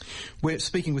 We're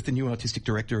speaking with the new artistic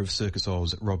director of Circus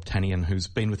Oz, Rob Tanian, who's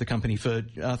been with the company for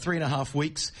 3.5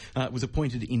 weeks, was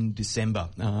appointed in December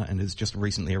and has just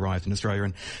recently arrived in Australia,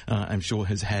 and I'm sure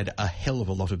has had a hell of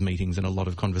a lot of meetings and a lot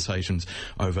of conversations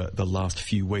over the last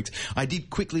few weeks. I did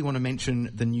quickly want to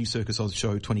mention the new Circus Oz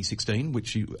show 2016,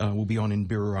 which will be on in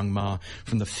Birrarung Ma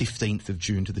from the 15th of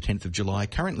June to the 10th of July,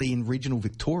 currently in regional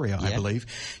Victoria, I believe.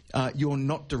 You're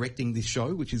not directing this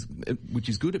show, which is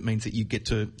good. It means that you get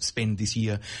to spend this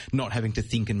year not having to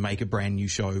think and make a brand new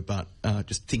show, but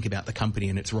just think about the company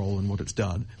and its role and what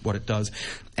it does.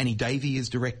 Annie Davey is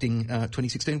directing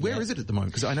 2016. Where is it at the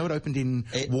moment? Because I know it opened in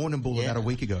Warrnambool about a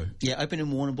week ago. Yeah, opened in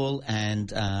Warrnambool,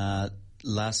 and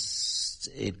last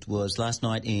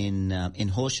night in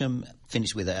Horsham.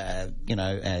 Finished with a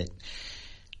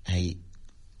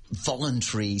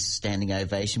voluntary standing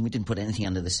ovation. We didn't put anything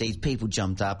under the seats. People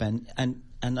jumped up, and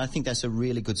I think that's a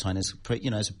really good sign. It's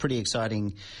a pretty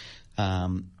exciting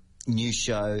new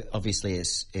show. Obviously,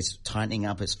 it's tightening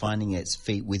up. It's finding its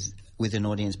feet with an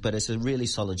audience, but it's a really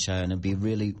solid show, and it'd be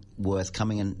really worth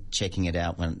coming and checking it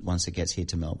out once it gets here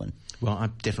to Melbourne. Well,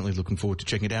 I'm definitely looking forward to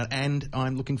checking it out, and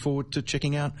I'm looking forward to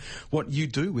checking out what you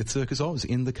do with Circus Oz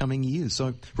in the coming years.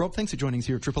 So, Rob, thanks for joining us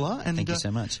here at Triple R. And thank you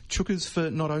so much. Chookers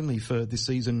for not only for this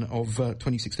season of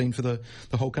 2016 for the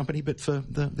whole company, but for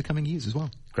the coming years as well.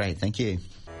 Great, thank you.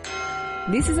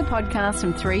 This is a podcast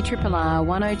from 3RRR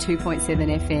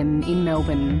 102.7 FM in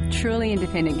Melbourne, truly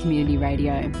independent community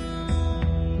radio.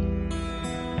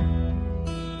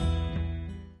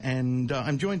 And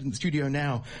I'm joined in the studio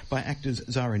now by actors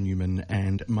Zara Newman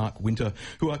and Mark Winter,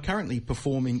 who are currently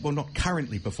performing, well, not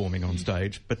currently performing on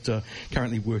stage, but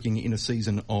currently working in a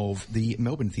season of the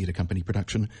Melbourne Theatre Company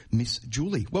production, Miss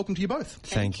Julie. Welcome to you both.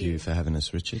 Thank you for having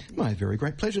us, Richard. My very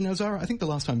great pleasure. Now, Zara, I think the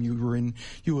last time you were in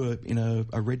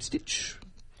a Red Stitch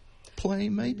play,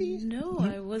 maybe? No,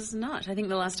 I was not. I think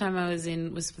the last time I was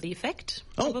in was for The Effect,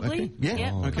 probably. Okay.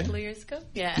 Yeah. A couple of years ago.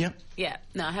 Yeah.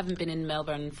 No, I haven't been in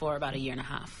Melbourne for about a year and a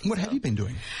half. What have you been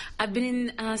doing? I've been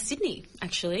in Sydney,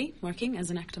 actually, working as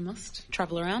an actor must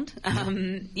travel around.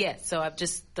 So I've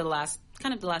just the last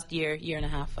year and a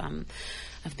half,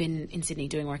 I've been in Sydney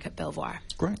doing work at Belvoir.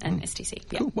 Great. And STC.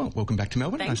 Yeah. Cool. Well, welcome back to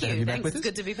Melbourne. Thank nice you. to have you Thanks. back with us. It's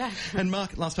good to be back. And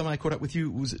Mark, last time I caught up with you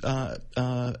was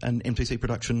an MTC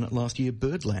production last year,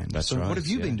 Birdland. That's right. What have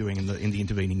you been doing in the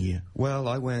intervening year? Well,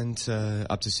 I went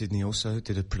up to Sydney also,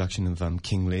 did a production of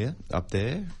King Lear up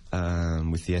there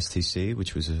with the STC,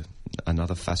 which was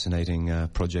another fascinating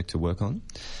project to work on.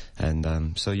 And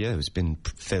it's been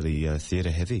fairly theatre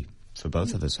heavy for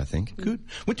both of us, I think. Good.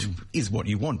 Which is what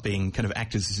you want, being kind of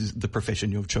actors. This is the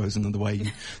profession you've chosen and the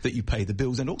way that you pay the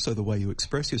bills, and also the way you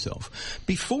express yourself.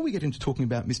 Before we get into talking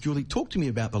about Miss Julie, talk to me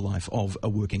about the life of a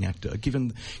working actor,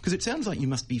 because it sounds like you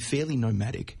must be fairly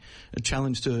nomadic, a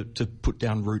challenge to put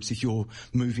down roots if you're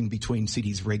moving between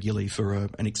cities regularly for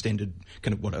an extended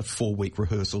kind of, a 4-week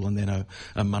rehearsal and then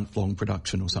a month-long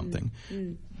production or something.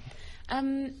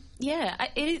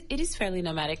 It is fairly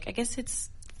nomadic. I guess it's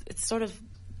sort of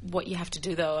what you have to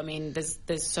do, though. I mean,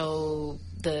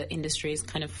 the industry is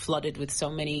kind of flooded with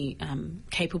so many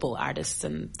capable artists,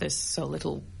 and there's so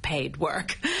little paid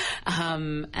work.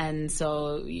 And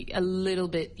so you're a little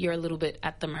bit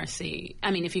at the mercy.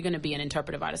 I mean, if you're going to be an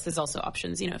interpretive artist, there's also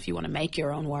options, if you want to make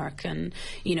your own work. And,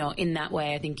 in that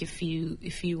way, I think if you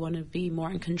want to be more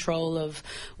in control of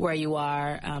where you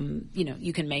are,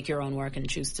 you can make your own work and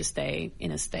choose to stay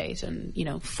in a state and,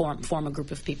 form a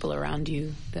group of people around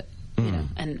you that,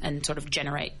 and sort of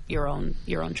generate your own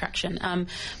traction.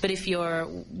 But if you're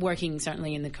working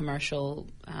certainly in the commercial,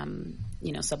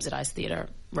 subsidized theatre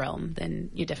realm, then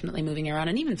you're definitely moving around.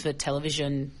 And even for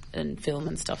television and film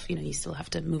and stuff, you still have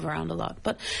to move around a lot.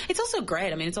 But it's also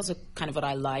great. I mean, it's also kind of what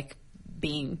I like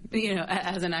being,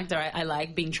 as an actor. I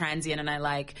like being transient, and I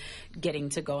like getting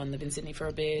to go and live in Sydney for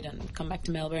a bit and come back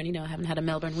to Melbourne. I haven't had a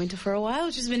Melbourne winter for a while,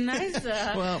 which has been nice.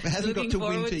 Well, it hasn't got to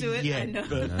winter yet.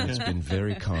 But it's been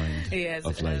very kind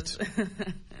of late.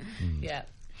 Yeah.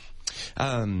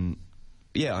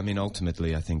 Yeah, I mean,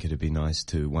 ultimately, I think it'd be nice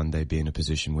to one day be in a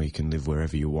position where you can live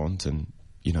wherever you want, and,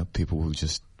 people will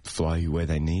just fly you where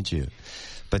they need you.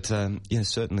 But,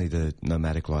 certainly the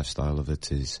nomadic lifestyle of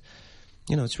it is,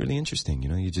 it's really interesting.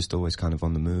 You're just always kind of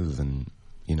on the move and,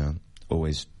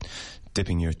 always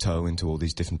dipping your toe into all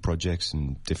these different projects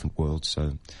and different worlds.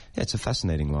 So, yeah, it's a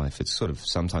fascinating life. It sort of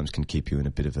sometimes can keep you in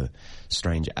a bit of a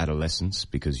strange adolescence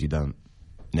because you don't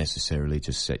necessarily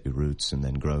just set your roots and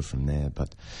then grow from there.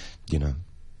 But, I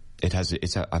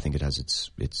think it has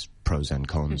its pros and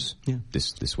cons,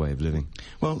 this way of living.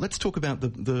 Well, let's talk about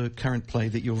the current play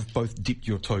that you've both dipped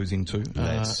your toes into.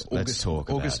 Let's talk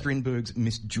about August Strindberg's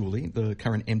Miss Julie, the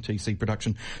current MTC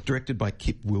production, directed by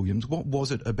Kip Williams. What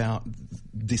was it about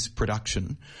this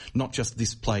production, not just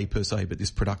this play per se, but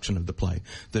this production of the play,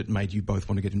 that made you both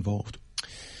want to get involved?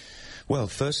 Well,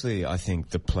 firstly, I think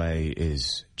the play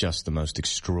is just the most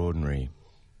extraordinary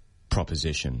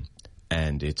proposition,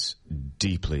 and it's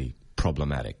deeply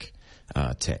problematic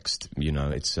text.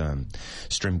 It's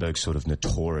Strindberg sort of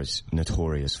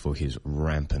notorious for his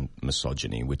rampant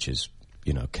misogyny, which is,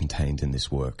 contained in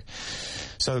this work.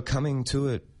 So coming to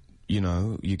it,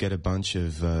 you get a bunch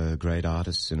of great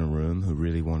artists in a room who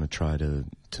really want to try to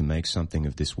make something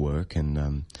of this work,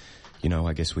 and,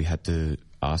 I guess we had to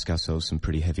ask ourselves some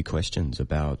pretty heavy questions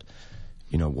about,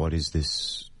 what is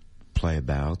this play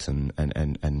about, and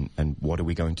what are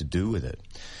we going to do with it?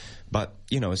 But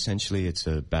essentially, it's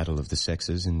a battle of the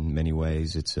sexes in many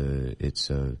ways. It's a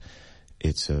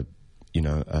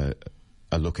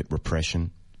look at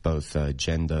repression, both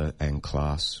gender and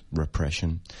class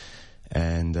repression,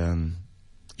 and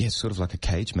it's sort of like a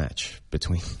cage match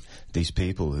between these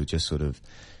people who just sort of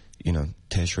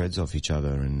tear shreds off each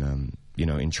other, and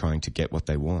in trying to get what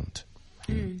they want.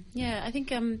 Yeah, I think,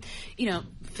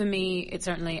 for me, it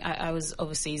certainly, I was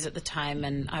overseas at the time,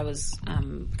 and I was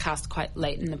cast quite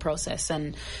late in the process.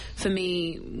 And for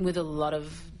me, with a lot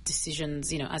of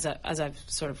decisions, as I've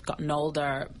sort of gotten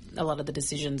older, a lot of the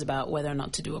decisions about whether or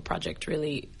not to do a project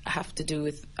really have to do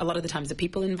with, a lot of the times, the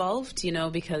people involved,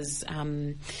 because...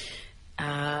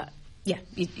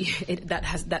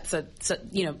 that's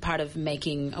part of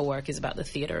making a work is about the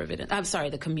theatre of it. I'm sorry,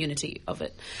 the community of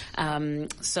it.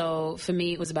 So for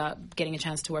me, it was about getting a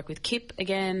chance to work with Kip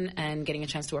again, and getting a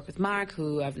chance to work with Mark,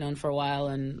 who I've known for a while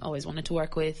and always wanted to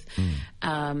work with.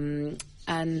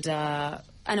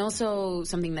 And also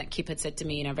something that Kip had said to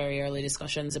me in our very early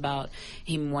discussions about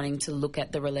him wanting to look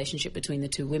at the relationship between the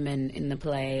two women in the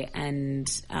play and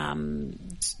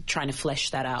trying to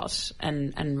flesh that out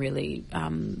and really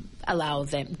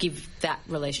give that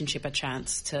relationship a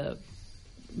chance to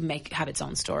have its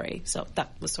own story. So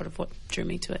that was sort of what drew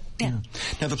me to it. Yeah.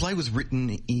 Now, the play was written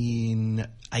in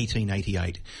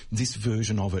 1888. This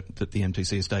version of it that the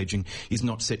MTC is staging is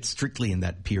not set strictly in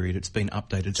that period. It's been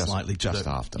updated slightly just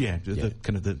after. The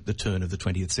kind of the turn of the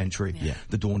 20th century,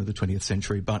 the dawn of the 20th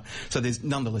century. But so there's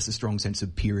nonetheless a strong sense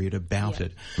of period about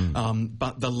it.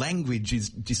 But the language is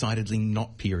decidedly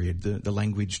not period. The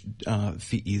language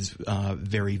is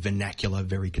very vernacular,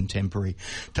 very contemporary.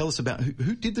 Tell us about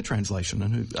who did the translation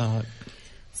and who...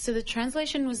 So the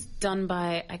translation was done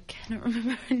by, I cannot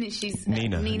remember her name. She's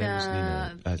Nina. Nina.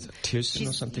 Her name is Nina Tiersen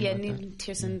or something like Nina that?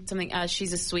 Tiersen, something.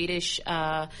 She's a Swedish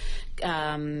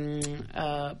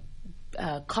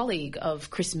colleague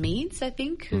of Chris Mead's, I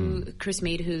think. Chris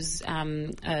Mead, who's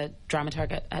a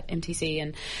dramaturg at MTC,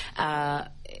 and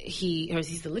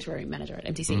he's the literary manager at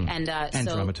MTC, and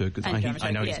dramaturg.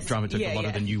 I know he's dramaturg a lot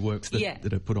of the new works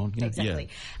that are put on. Exactly.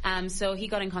 So he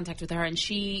got in contact with her, and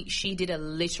she did a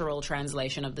literal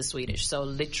translation of the Swedish. So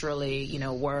literally,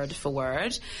 word for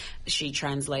word, she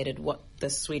translated what the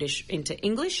Swedish into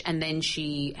English, and then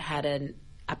she had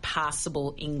a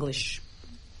passable English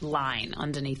line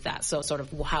underneath that. So sort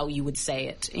of how you would say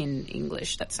it in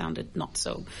English that sounded not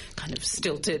so kind of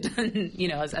stilted, you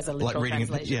know, as a literal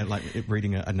translation. Like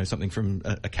reading something from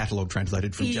a catalogue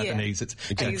translated from Japanese. It's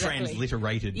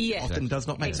transliterated. Yeah. Often does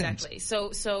not make sense.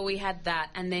 Exactly. So we had that,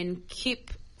 and then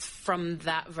Kip, from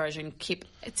that version, Kip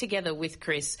together with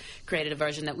Chris created a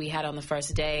version that we had on the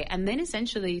first day, and then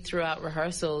essentially throughout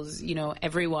rehearsals, you know,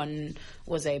 everyone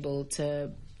was able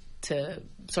to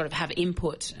sort of have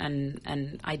input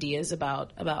and ideas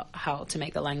about how to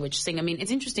make the language sing. I mean,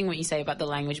 it's interesting what you say about the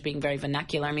language being very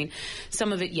vernacular. I mean,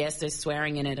 some of it, yes, there's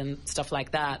swearing in it and stuff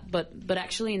like that, but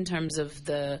actually in terms of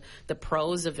the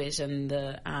prose of it and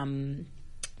the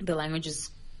language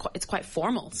is it's quite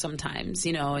formal sometimes,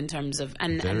 you know, in terms of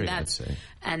and that's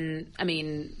and I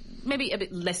mean maybe a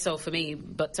bit less so for me,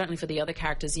 but certainly for the other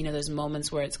characters, you know, there's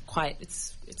moments where it's quite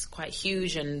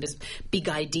huge and there's big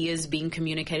ideas being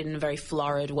communicated in a very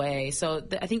florid way. So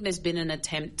I think there's been an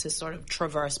attempt to sort of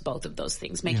traverse both of those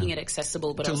things, making it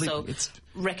accessible, but also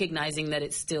recognizing that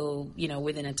it's still, you know,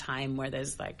 within a time where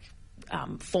there's like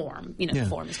form. You know, the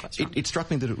form is quite strong. It struck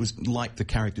me that it was like the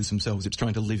characters themselves. It's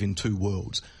trying to live in two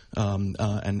worlds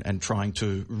and trying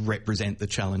to represent the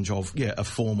challenge of a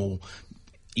formal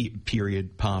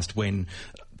period past when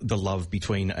the love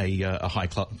between a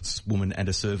high-class woman and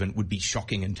a servant would be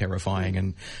shocking and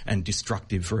terrifying and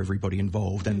destructive for everybody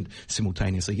involved, and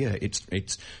simultaneously,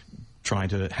 it's trying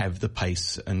to have the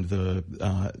pace and the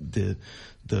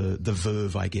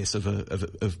verve, I guess,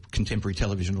 of contemporary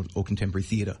television or contemporary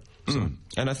theatre. So.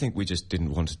 And I think we just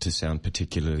didn't want it to sound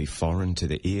particularly foreign to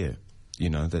the ear. You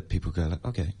know, that people go like,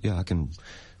 okay, yeah, I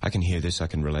can hear this, I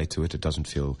can relate to it. It doesn't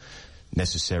feel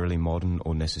necessarily modern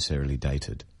or necessarily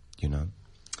dated, you know.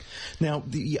 Now,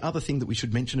 the other thing that we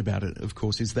should mention about it, of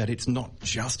course, is that it's not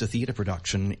just a theatre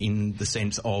production in the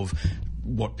sense of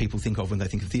what people think of when they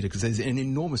think of theatre, because there's an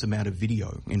enormous amount of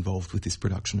video involved with this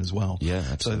production as well. Yeah,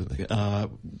 absolutely.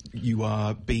 So you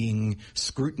are being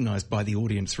scrutinised by the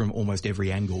audience from almost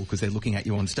every angle, because they're looking at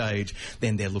you on stage,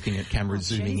 then they're looking at cameras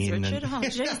zooming in.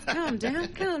 Richard, calm down.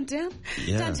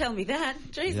 Yeah. Don't tell me that.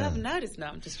 Jeez, I haven't noticed. No,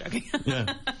 I'm just joking.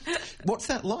 What's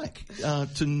that like,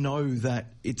 to know that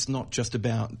it's not just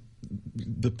about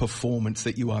the performance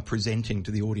that you are presenting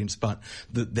to the audience, but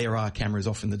that there are cameras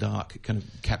off in the dark kind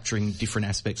of capturing different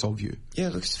aspects of you? Yeah,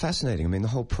 it looks fascinating. I mean, the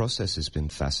whole process has been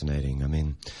fascinating. I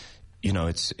mean, you know,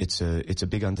 it's a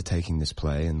big undertaking, this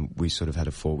play, and we sort of had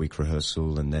a 4-week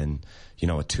rehearsal and then, you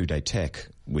know, a 2-day tech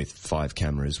with 5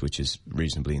 cameras, which is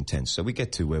reasonably intense. So we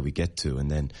get to where we get to, and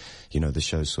then, you know, the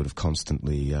show's sort of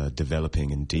constantly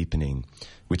developing and deepening,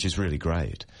 which is really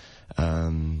great.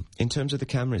 In terms of the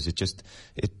cameras,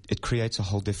 it creates a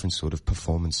whole different sort of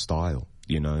performance style.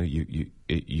 You know,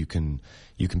 you can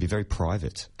be very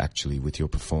private actually with your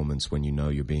performance when you know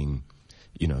you're being,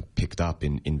 you know, picked up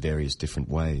in various different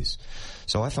ways.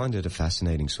 So I find it a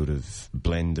fascinating sort of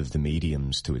blend of the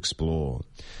mediums to explore,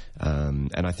 and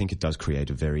I think it does create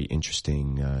a very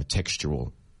interesting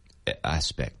textural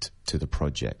aspect to the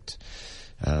project.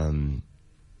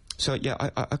 So yeah,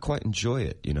 I quite enjoy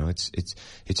it. You know, it's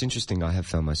interesting. I have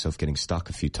found myself getting stuck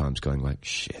a few times, going like,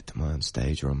 "Shit, am I on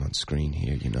stage or am I on screen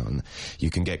here?" You know, and you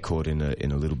can get caught in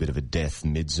a little bit of a death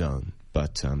mid-zone.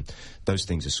 But those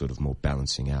things are sort of more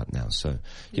balancing out now. So,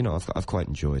 you know, I've quite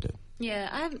enjoyed it.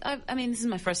 Yeah, I mean, this is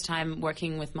my first time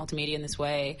working with multimedia in this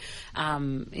way,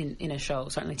 in a show,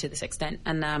 certainly to this extent.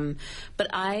 And but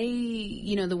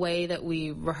you know, the way that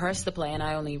we rehearsed the play, and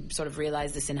I only sort of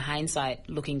realized this in hindsight,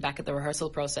 looking back at the rehearsal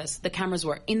process. The cameras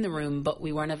were in the room, but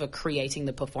we weren't ever creating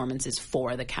the performances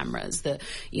for the cameras. The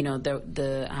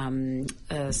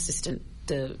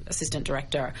assistant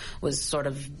director was sort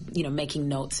of, you know, making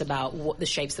notes about what the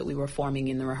shapes that we were forming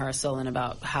in the rehearsal and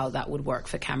about how that would work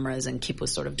for cameras, and Kip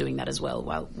was sort of doing that as well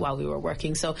while we were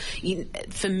working. So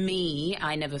for me,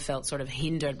 I never felt sort of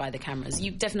hindered by the cameras.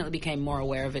 You definitely became more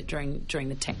aware of it during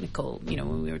the technical, you know,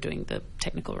 when we were doing the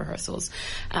technical rehearsals.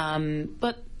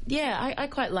 But yeah, I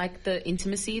quite like the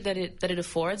intimacy that it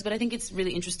affords, but I think it's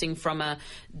really interesting from a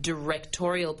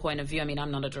directorial point of view. I mean,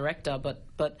 I'm not a director, but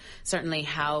certainly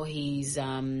how he's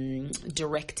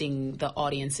directing the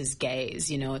audience's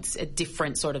gaze. You know, it's a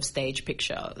different sort of stage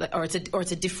picture, or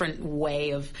it's a different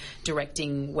way of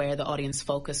directing where the audience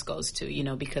focus goes to. You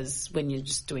know, because when you're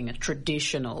just doing a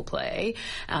traditional play,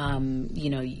 you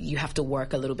know, you have to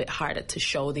work a little bit harder to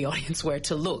show the audience where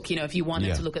to look. You know, if you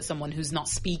wanted to look at someone who's not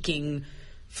speaking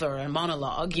for a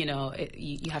monologue,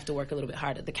 you have to work a little bit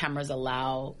harder. The cameras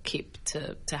allow Kip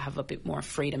to have a bit more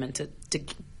freedom and to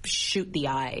shoot the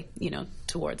eye,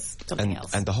 towards something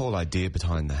else. And the whole idea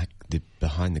behind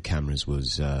the cameras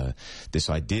was this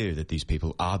idea that these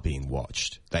people are being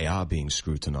watched. They are being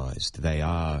scrutinized. They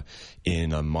are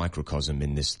in a microcosm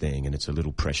in this thing, and it's a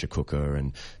little pressure cooker,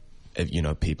 and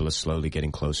people are slowly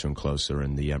getting closer and closer,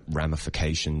 and the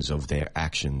ramifications of their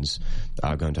actions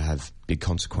are going to have big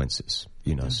consequences.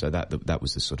 So that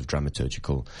was the sort of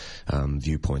dramaturgical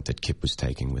viewpoint that Kip was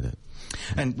taking with it.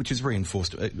 And which is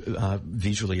reinforced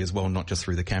visually as well, not just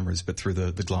through the cameras, but through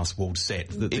the glass-walled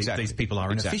set. Exactly. These people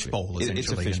are in a fishbowl, essentially.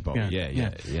 It's a fishbowl,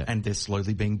 yeah. And they're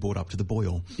slowly being brought up to the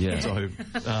boil. Yeah. So,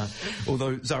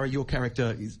 although, Zara, your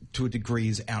character, to a degree,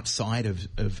 is outside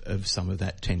of some of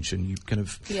that tension. You kind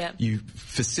of you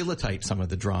facilitate some of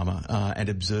the drama and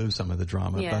observe some of the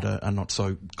drama, but are not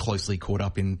so closely caught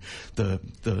up in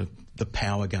the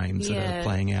power games that are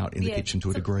playing out in the kitchen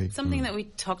to a degree. Something that we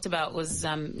talked about was,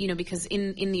 because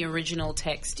in the original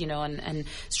text, and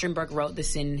Strindberg wrote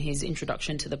this in his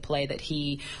introduction to the play, that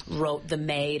he wrote the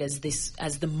maid as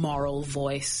the moral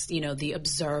voice, the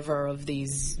observer of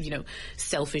these,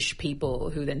 selfish people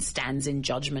who then stands in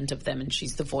judgment of them, and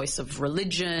she's the voice of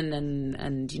religion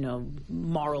and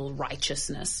moral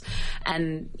righteousness.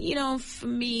 And, for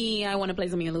me, I want to play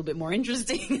something a little bit more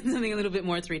interesting, something a little bit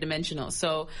more three-dimensional.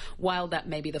 So while that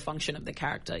may be the function of the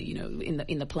character,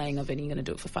 in the playing of it, you're going to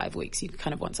do it for 5 weeks, you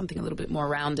kind of want something a little bit more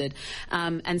rounded.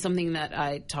 And something that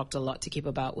I talked a lot to Kip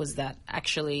about was that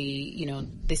actually,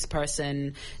 this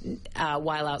person,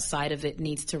 while outside of it,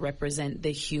 needs to represent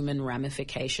the human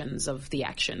ramifications of the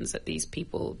actions that these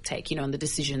people take, and the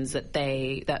decisions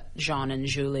that Jean and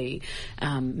Julie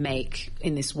make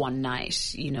in this one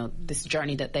night. This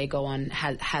journey that they go on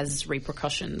has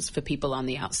repercussions for people on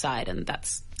the outside, and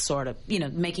that's sort of,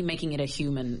 making it a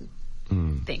human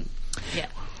thing. Yeah.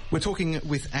 We're talking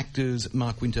with actors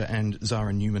Mark Winter and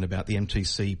Zara Newman about the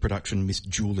MTC production Miss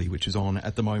Julie, which is on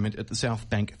at the moment at the South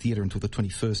Bank Theatre until the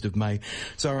 21st of May.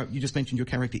 Zara, you just mentioned your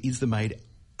character is the maid.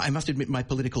 I must admit my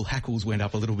political hackles went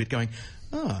up a little bit going,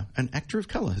 an actor of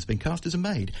colour has been cast as a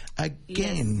maid.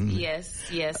 Again.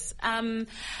 Yes. And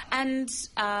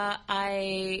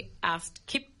I asked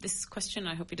Kip this question.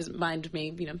 I hope he doesn't mind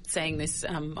me, saying this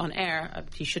on air.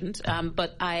 He shouldn't.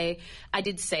 But I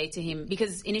did say to him,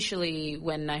 because initially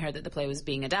when I heard that the play was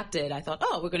being adapted, I thought,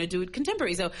 we're going to do it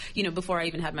contemporary. So, before I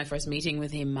even had my first meeting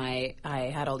with him, I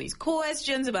had all these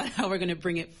questions about how we're going to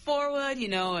bring it forward,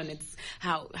 and it's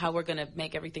how we're going to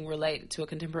make everything relate to a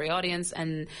contemporary audience.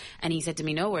 And he said to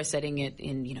me, no, we're setting it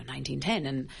in,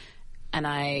 1910.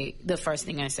 And the first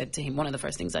thing I said to him, one of the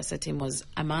first things I said to him was,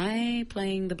 am I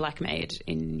playing the black maid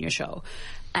in your show?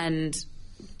 And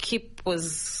Kip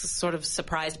was sort of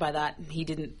surprised by that.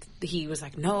 He was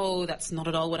like, no, that's not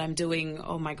at all what I'm doing.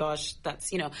 Oh my gosh,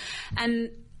 that's, and,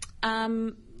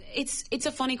 it's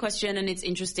a funny question, and it's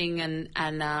interesting, and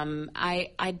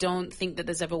I don't think that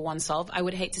there's ever one solve. I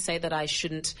would hate to say that I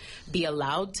shouldn't be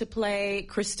allowed to play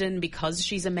Kristen because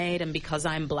she's a maid and because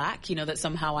I'm black, that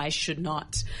somehow I should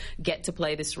not get to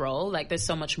play this role. Like, there's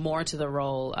so much more to the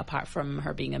role apart from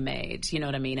her being a maid, you know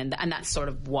what I mean? And that's sort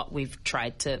of what we've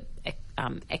tried to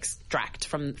extract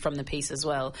from the piece as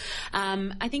well.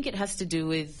 I think it has to do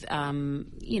with,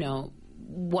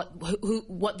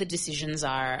 what the decisions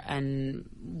are and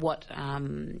what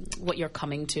you're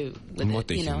coming to with and what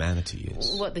the humanity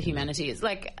is. What the humanity is.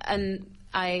 Like, and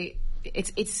I don't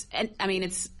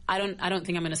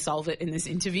think I'm going to solve it in this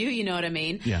interview, you know what I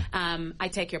mean? Yeah. I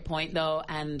take your point though,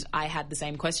 and I had the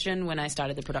same question when I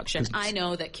started the production. I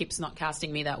know that Kip's not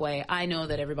casting me that way. I know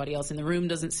that everybody else in the room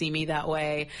doesn't see me that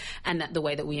way, and that the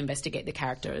way that we investigate the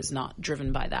character is not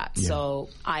driven by that. Yeah. So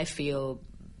I feel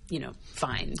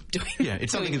fine doing. Yeah,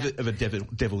 it's something of a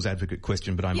devil's advocate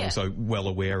question, but I'm also well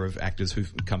aware of actors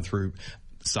who've come through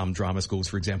some drama schools,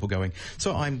 for example, going,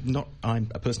 so I'm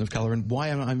a person of colour, and why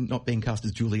am I not being cast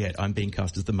as Juliet? I'm being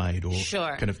cast as the maid, or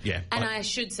sure. kind of, yeah. And I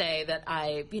should say that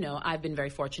I've been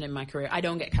very fortunate in my career. I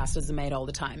don't get cast as the maid all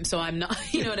the time, so I'm not,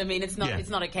 you know what I mean? It's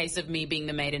not a case of me being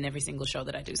the maid in every single show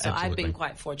that I do. So Absolutely. I've been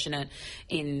quite fortunate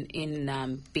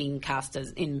in being cast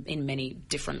as in many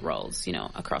different roles,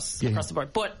 across the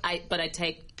board. But I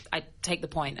take the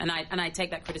point, and I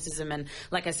take that criticism, and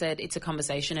like I said, it's a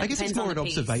conversation. I guess it's more an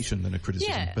observation than a criticism.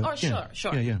 criticism. Yeah, but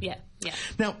sure. Yeah.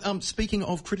 Now, speaking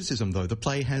of criticism, though, the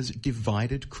play has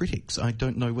divided critics. I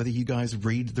don't know whether you guys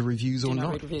read the reviews or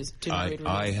not. Read reviews. Do not read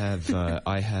reviews.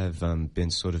 I have been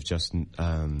sort of just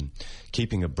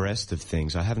keeping abreast of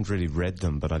things. I haven't really read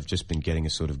them, but I've just been getting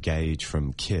a sort of gauge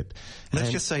from Kip.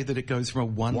 Let's just say that it goes from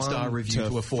a 1-star review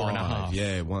to a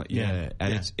 4.5. Yeah,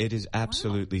 and it is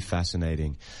absolutely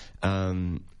fascinating.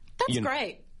 That's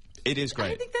great. It is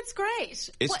great. I think that's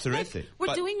great. It's terrific.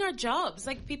 We're doing our jobs.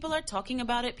 People are talking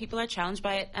about it. People are challenged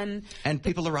by it, and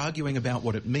people are arguing about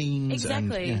what it means.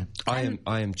 Exactly. And,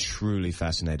 I am truly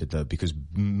fascinated though, because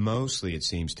mostly it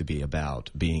seems to be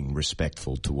about being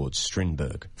respectful towards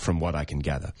Strindberg, from what I can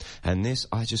gather. And this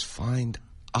I just find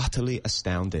utterly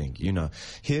astounding. You know,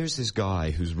 here's this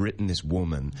guy who's written this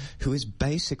woman who is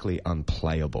basically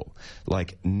unplayable.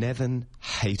 Like, Nevin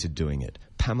hated doing it.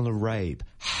 Pamela Rabe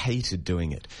hated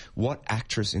doing it. What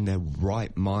actress in their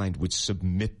right mind would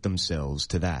submit themselves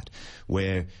to that?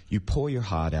 Where you pour your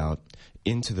heart out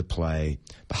into the play,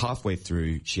 but halfway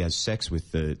through she has sex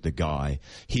with the guy.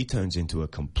 He turns into a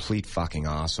complete fucking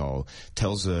arsehole,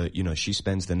 tells her, you know, she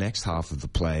spends the next half of the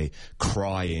play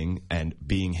crying and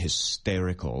being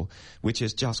hysterical, which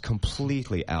is just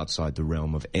completely outside the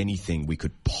realm of anything we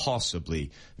could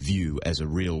possibly view as a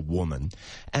real woman.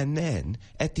 And then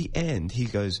at the end he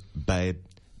goes, babe,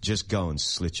 just go and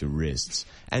slit your wrists.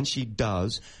 And she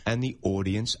does, and the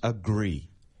audience agree.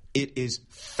 It is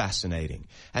fascinating.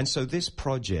 And so this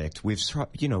project, we've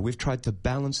tried to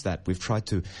balance that. We've tried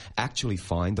to actually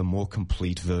find a more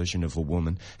complete version of a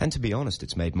woman. And to be honest,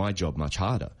 it's made my job much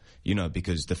harder, you know,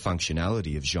 because the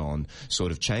functionality of Jean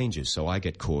sort of changes. So I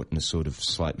get caught in a sort of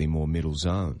slightly more middle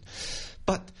zone.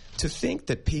 But to think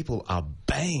that people are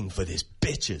baying for this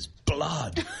bitch's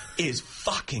blood is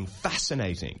fucking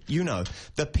fascinating. You know,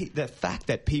 the fact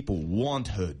that people want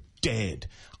her dead,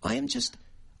 I'm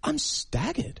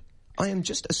staggered. I am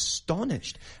just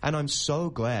astonished. And I'm so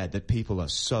glad that people are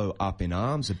so up in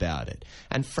arms about it.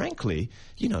 And frankly,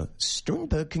 you know,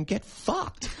 Strindberg can get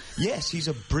fucked. Yes, he's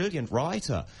a brilliant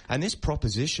writer. And this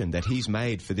proposition that he's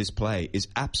made for this play is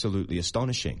absolutely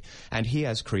astonishing. And he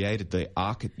has created the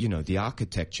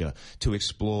architecture to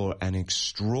explore an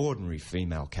extraordinary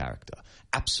female character.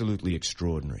 Absolutely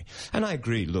extraordinary. And I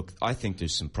agree, look, I think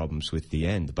there's some problems with the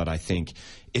end, but I think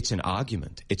it's an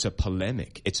argument, it's a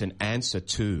polemic, it's an answer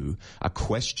to a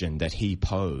question that he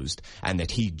posed and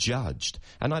that he judged.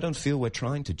 And I don't feel we're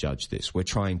trying to judge this. We're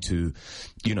trying to,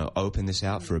 you know, open this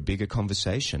out for a bigger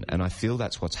conversation. And I feel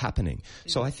that's what's happening.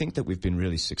 So I think that we've been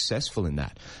really successful in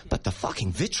that. But the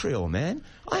fucking vitriol, man,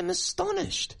 I'm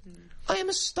astonished. I am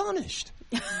astonished.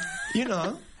 You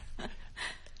know?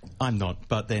 I'm not,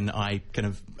 but then I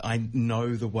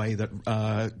know the way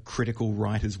that critical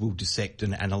writers will dissect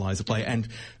and analyse a play, and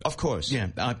of course, yeah,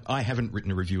 I haven't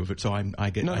written a review of it, so I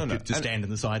get to stand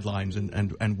in the sidelines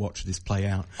and watch this play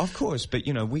out. Of course, but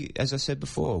you know, as I said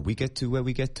before, we get to where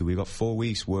we get to. We've got 4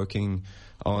 weeks working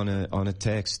on a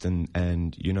text,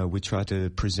 and you know, we try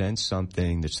to present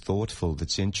something that's thoughtful,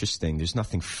 that's interesting. There's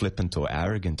nothing flippant or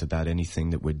arrogant about anything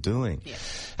that we're doing. Yeah.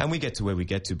 And we get to where we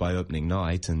get to by opening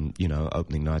night, and you know,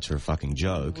 opening nights are a fucking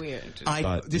joke. Weird.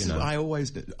 I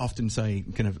always often say,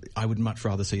 I would much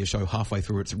rather see a show halfway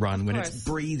through its run when it's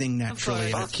breathing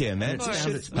naturally. Fuck yeah, man. It's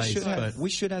found its pace.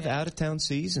 We should have out-of-town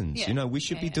seasons. Yeah. You know, we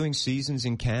should be doing seasons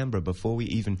in Canberra before we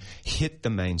even hit the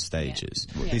main stages.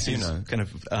 Yeah. This is kind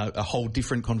of a whole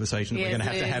different conversation that we're going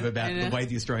to have about the way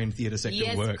the Australian theatre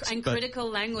sector works. And critical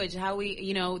language, how we,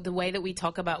 you know, the way that we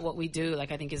talk about what we do,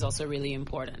 like, I think is also really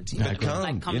important. Like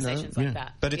conversations like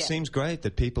that. But it seems great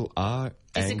that people are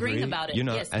disagreeing angry, about it, you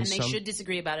know, yes, and they should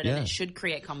disagree about it, and it should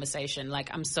create conversation.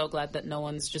 Like, I'm so glad that no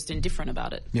one's just indifferent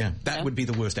about it. Yeah, that would be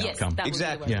the worst outcome.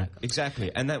 Exactly, exactly.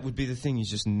 And that would be the thing you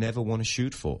just never want to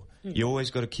shoot for. You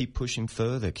always got to keep pushing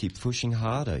further, keep pushing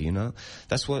harder, you know?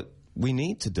 That's what we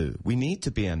need to do. We need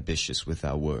to be ambitious with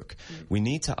our work. We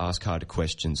need to ask harder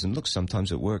questions. And look,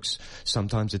 sometimes it works,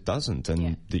 sometimes it doesn't.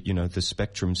 And the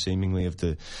spectrum seemingly of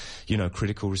the, you know,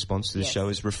 critical response to the show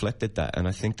has reflected that. And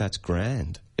I think that's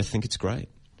grand. I think it's great.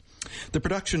 The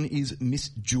production is Miss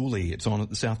Julie. It's on at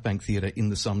the South Bank Theatre in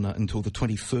the Sumner until the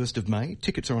 21st of May.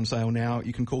 Tickets are on sale now.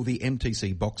 You can call the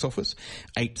MTC box office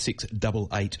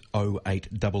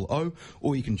 86880800,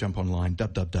 or you can jump online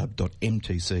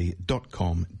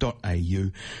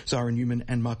www.mtc.com.au. Zara Newman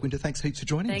and Mark Winter, thanks heaps for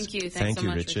joining us. Thank you. Thanks so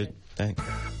much, Richard. Thanks.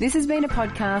 This has been a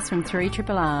podcast from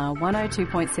 3RRR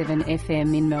 102.7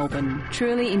 FM in Melbourne.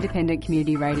 Truly independent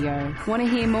community radio. Want to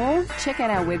hear more? Check out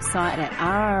our website at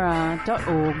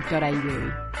rrr.org.au.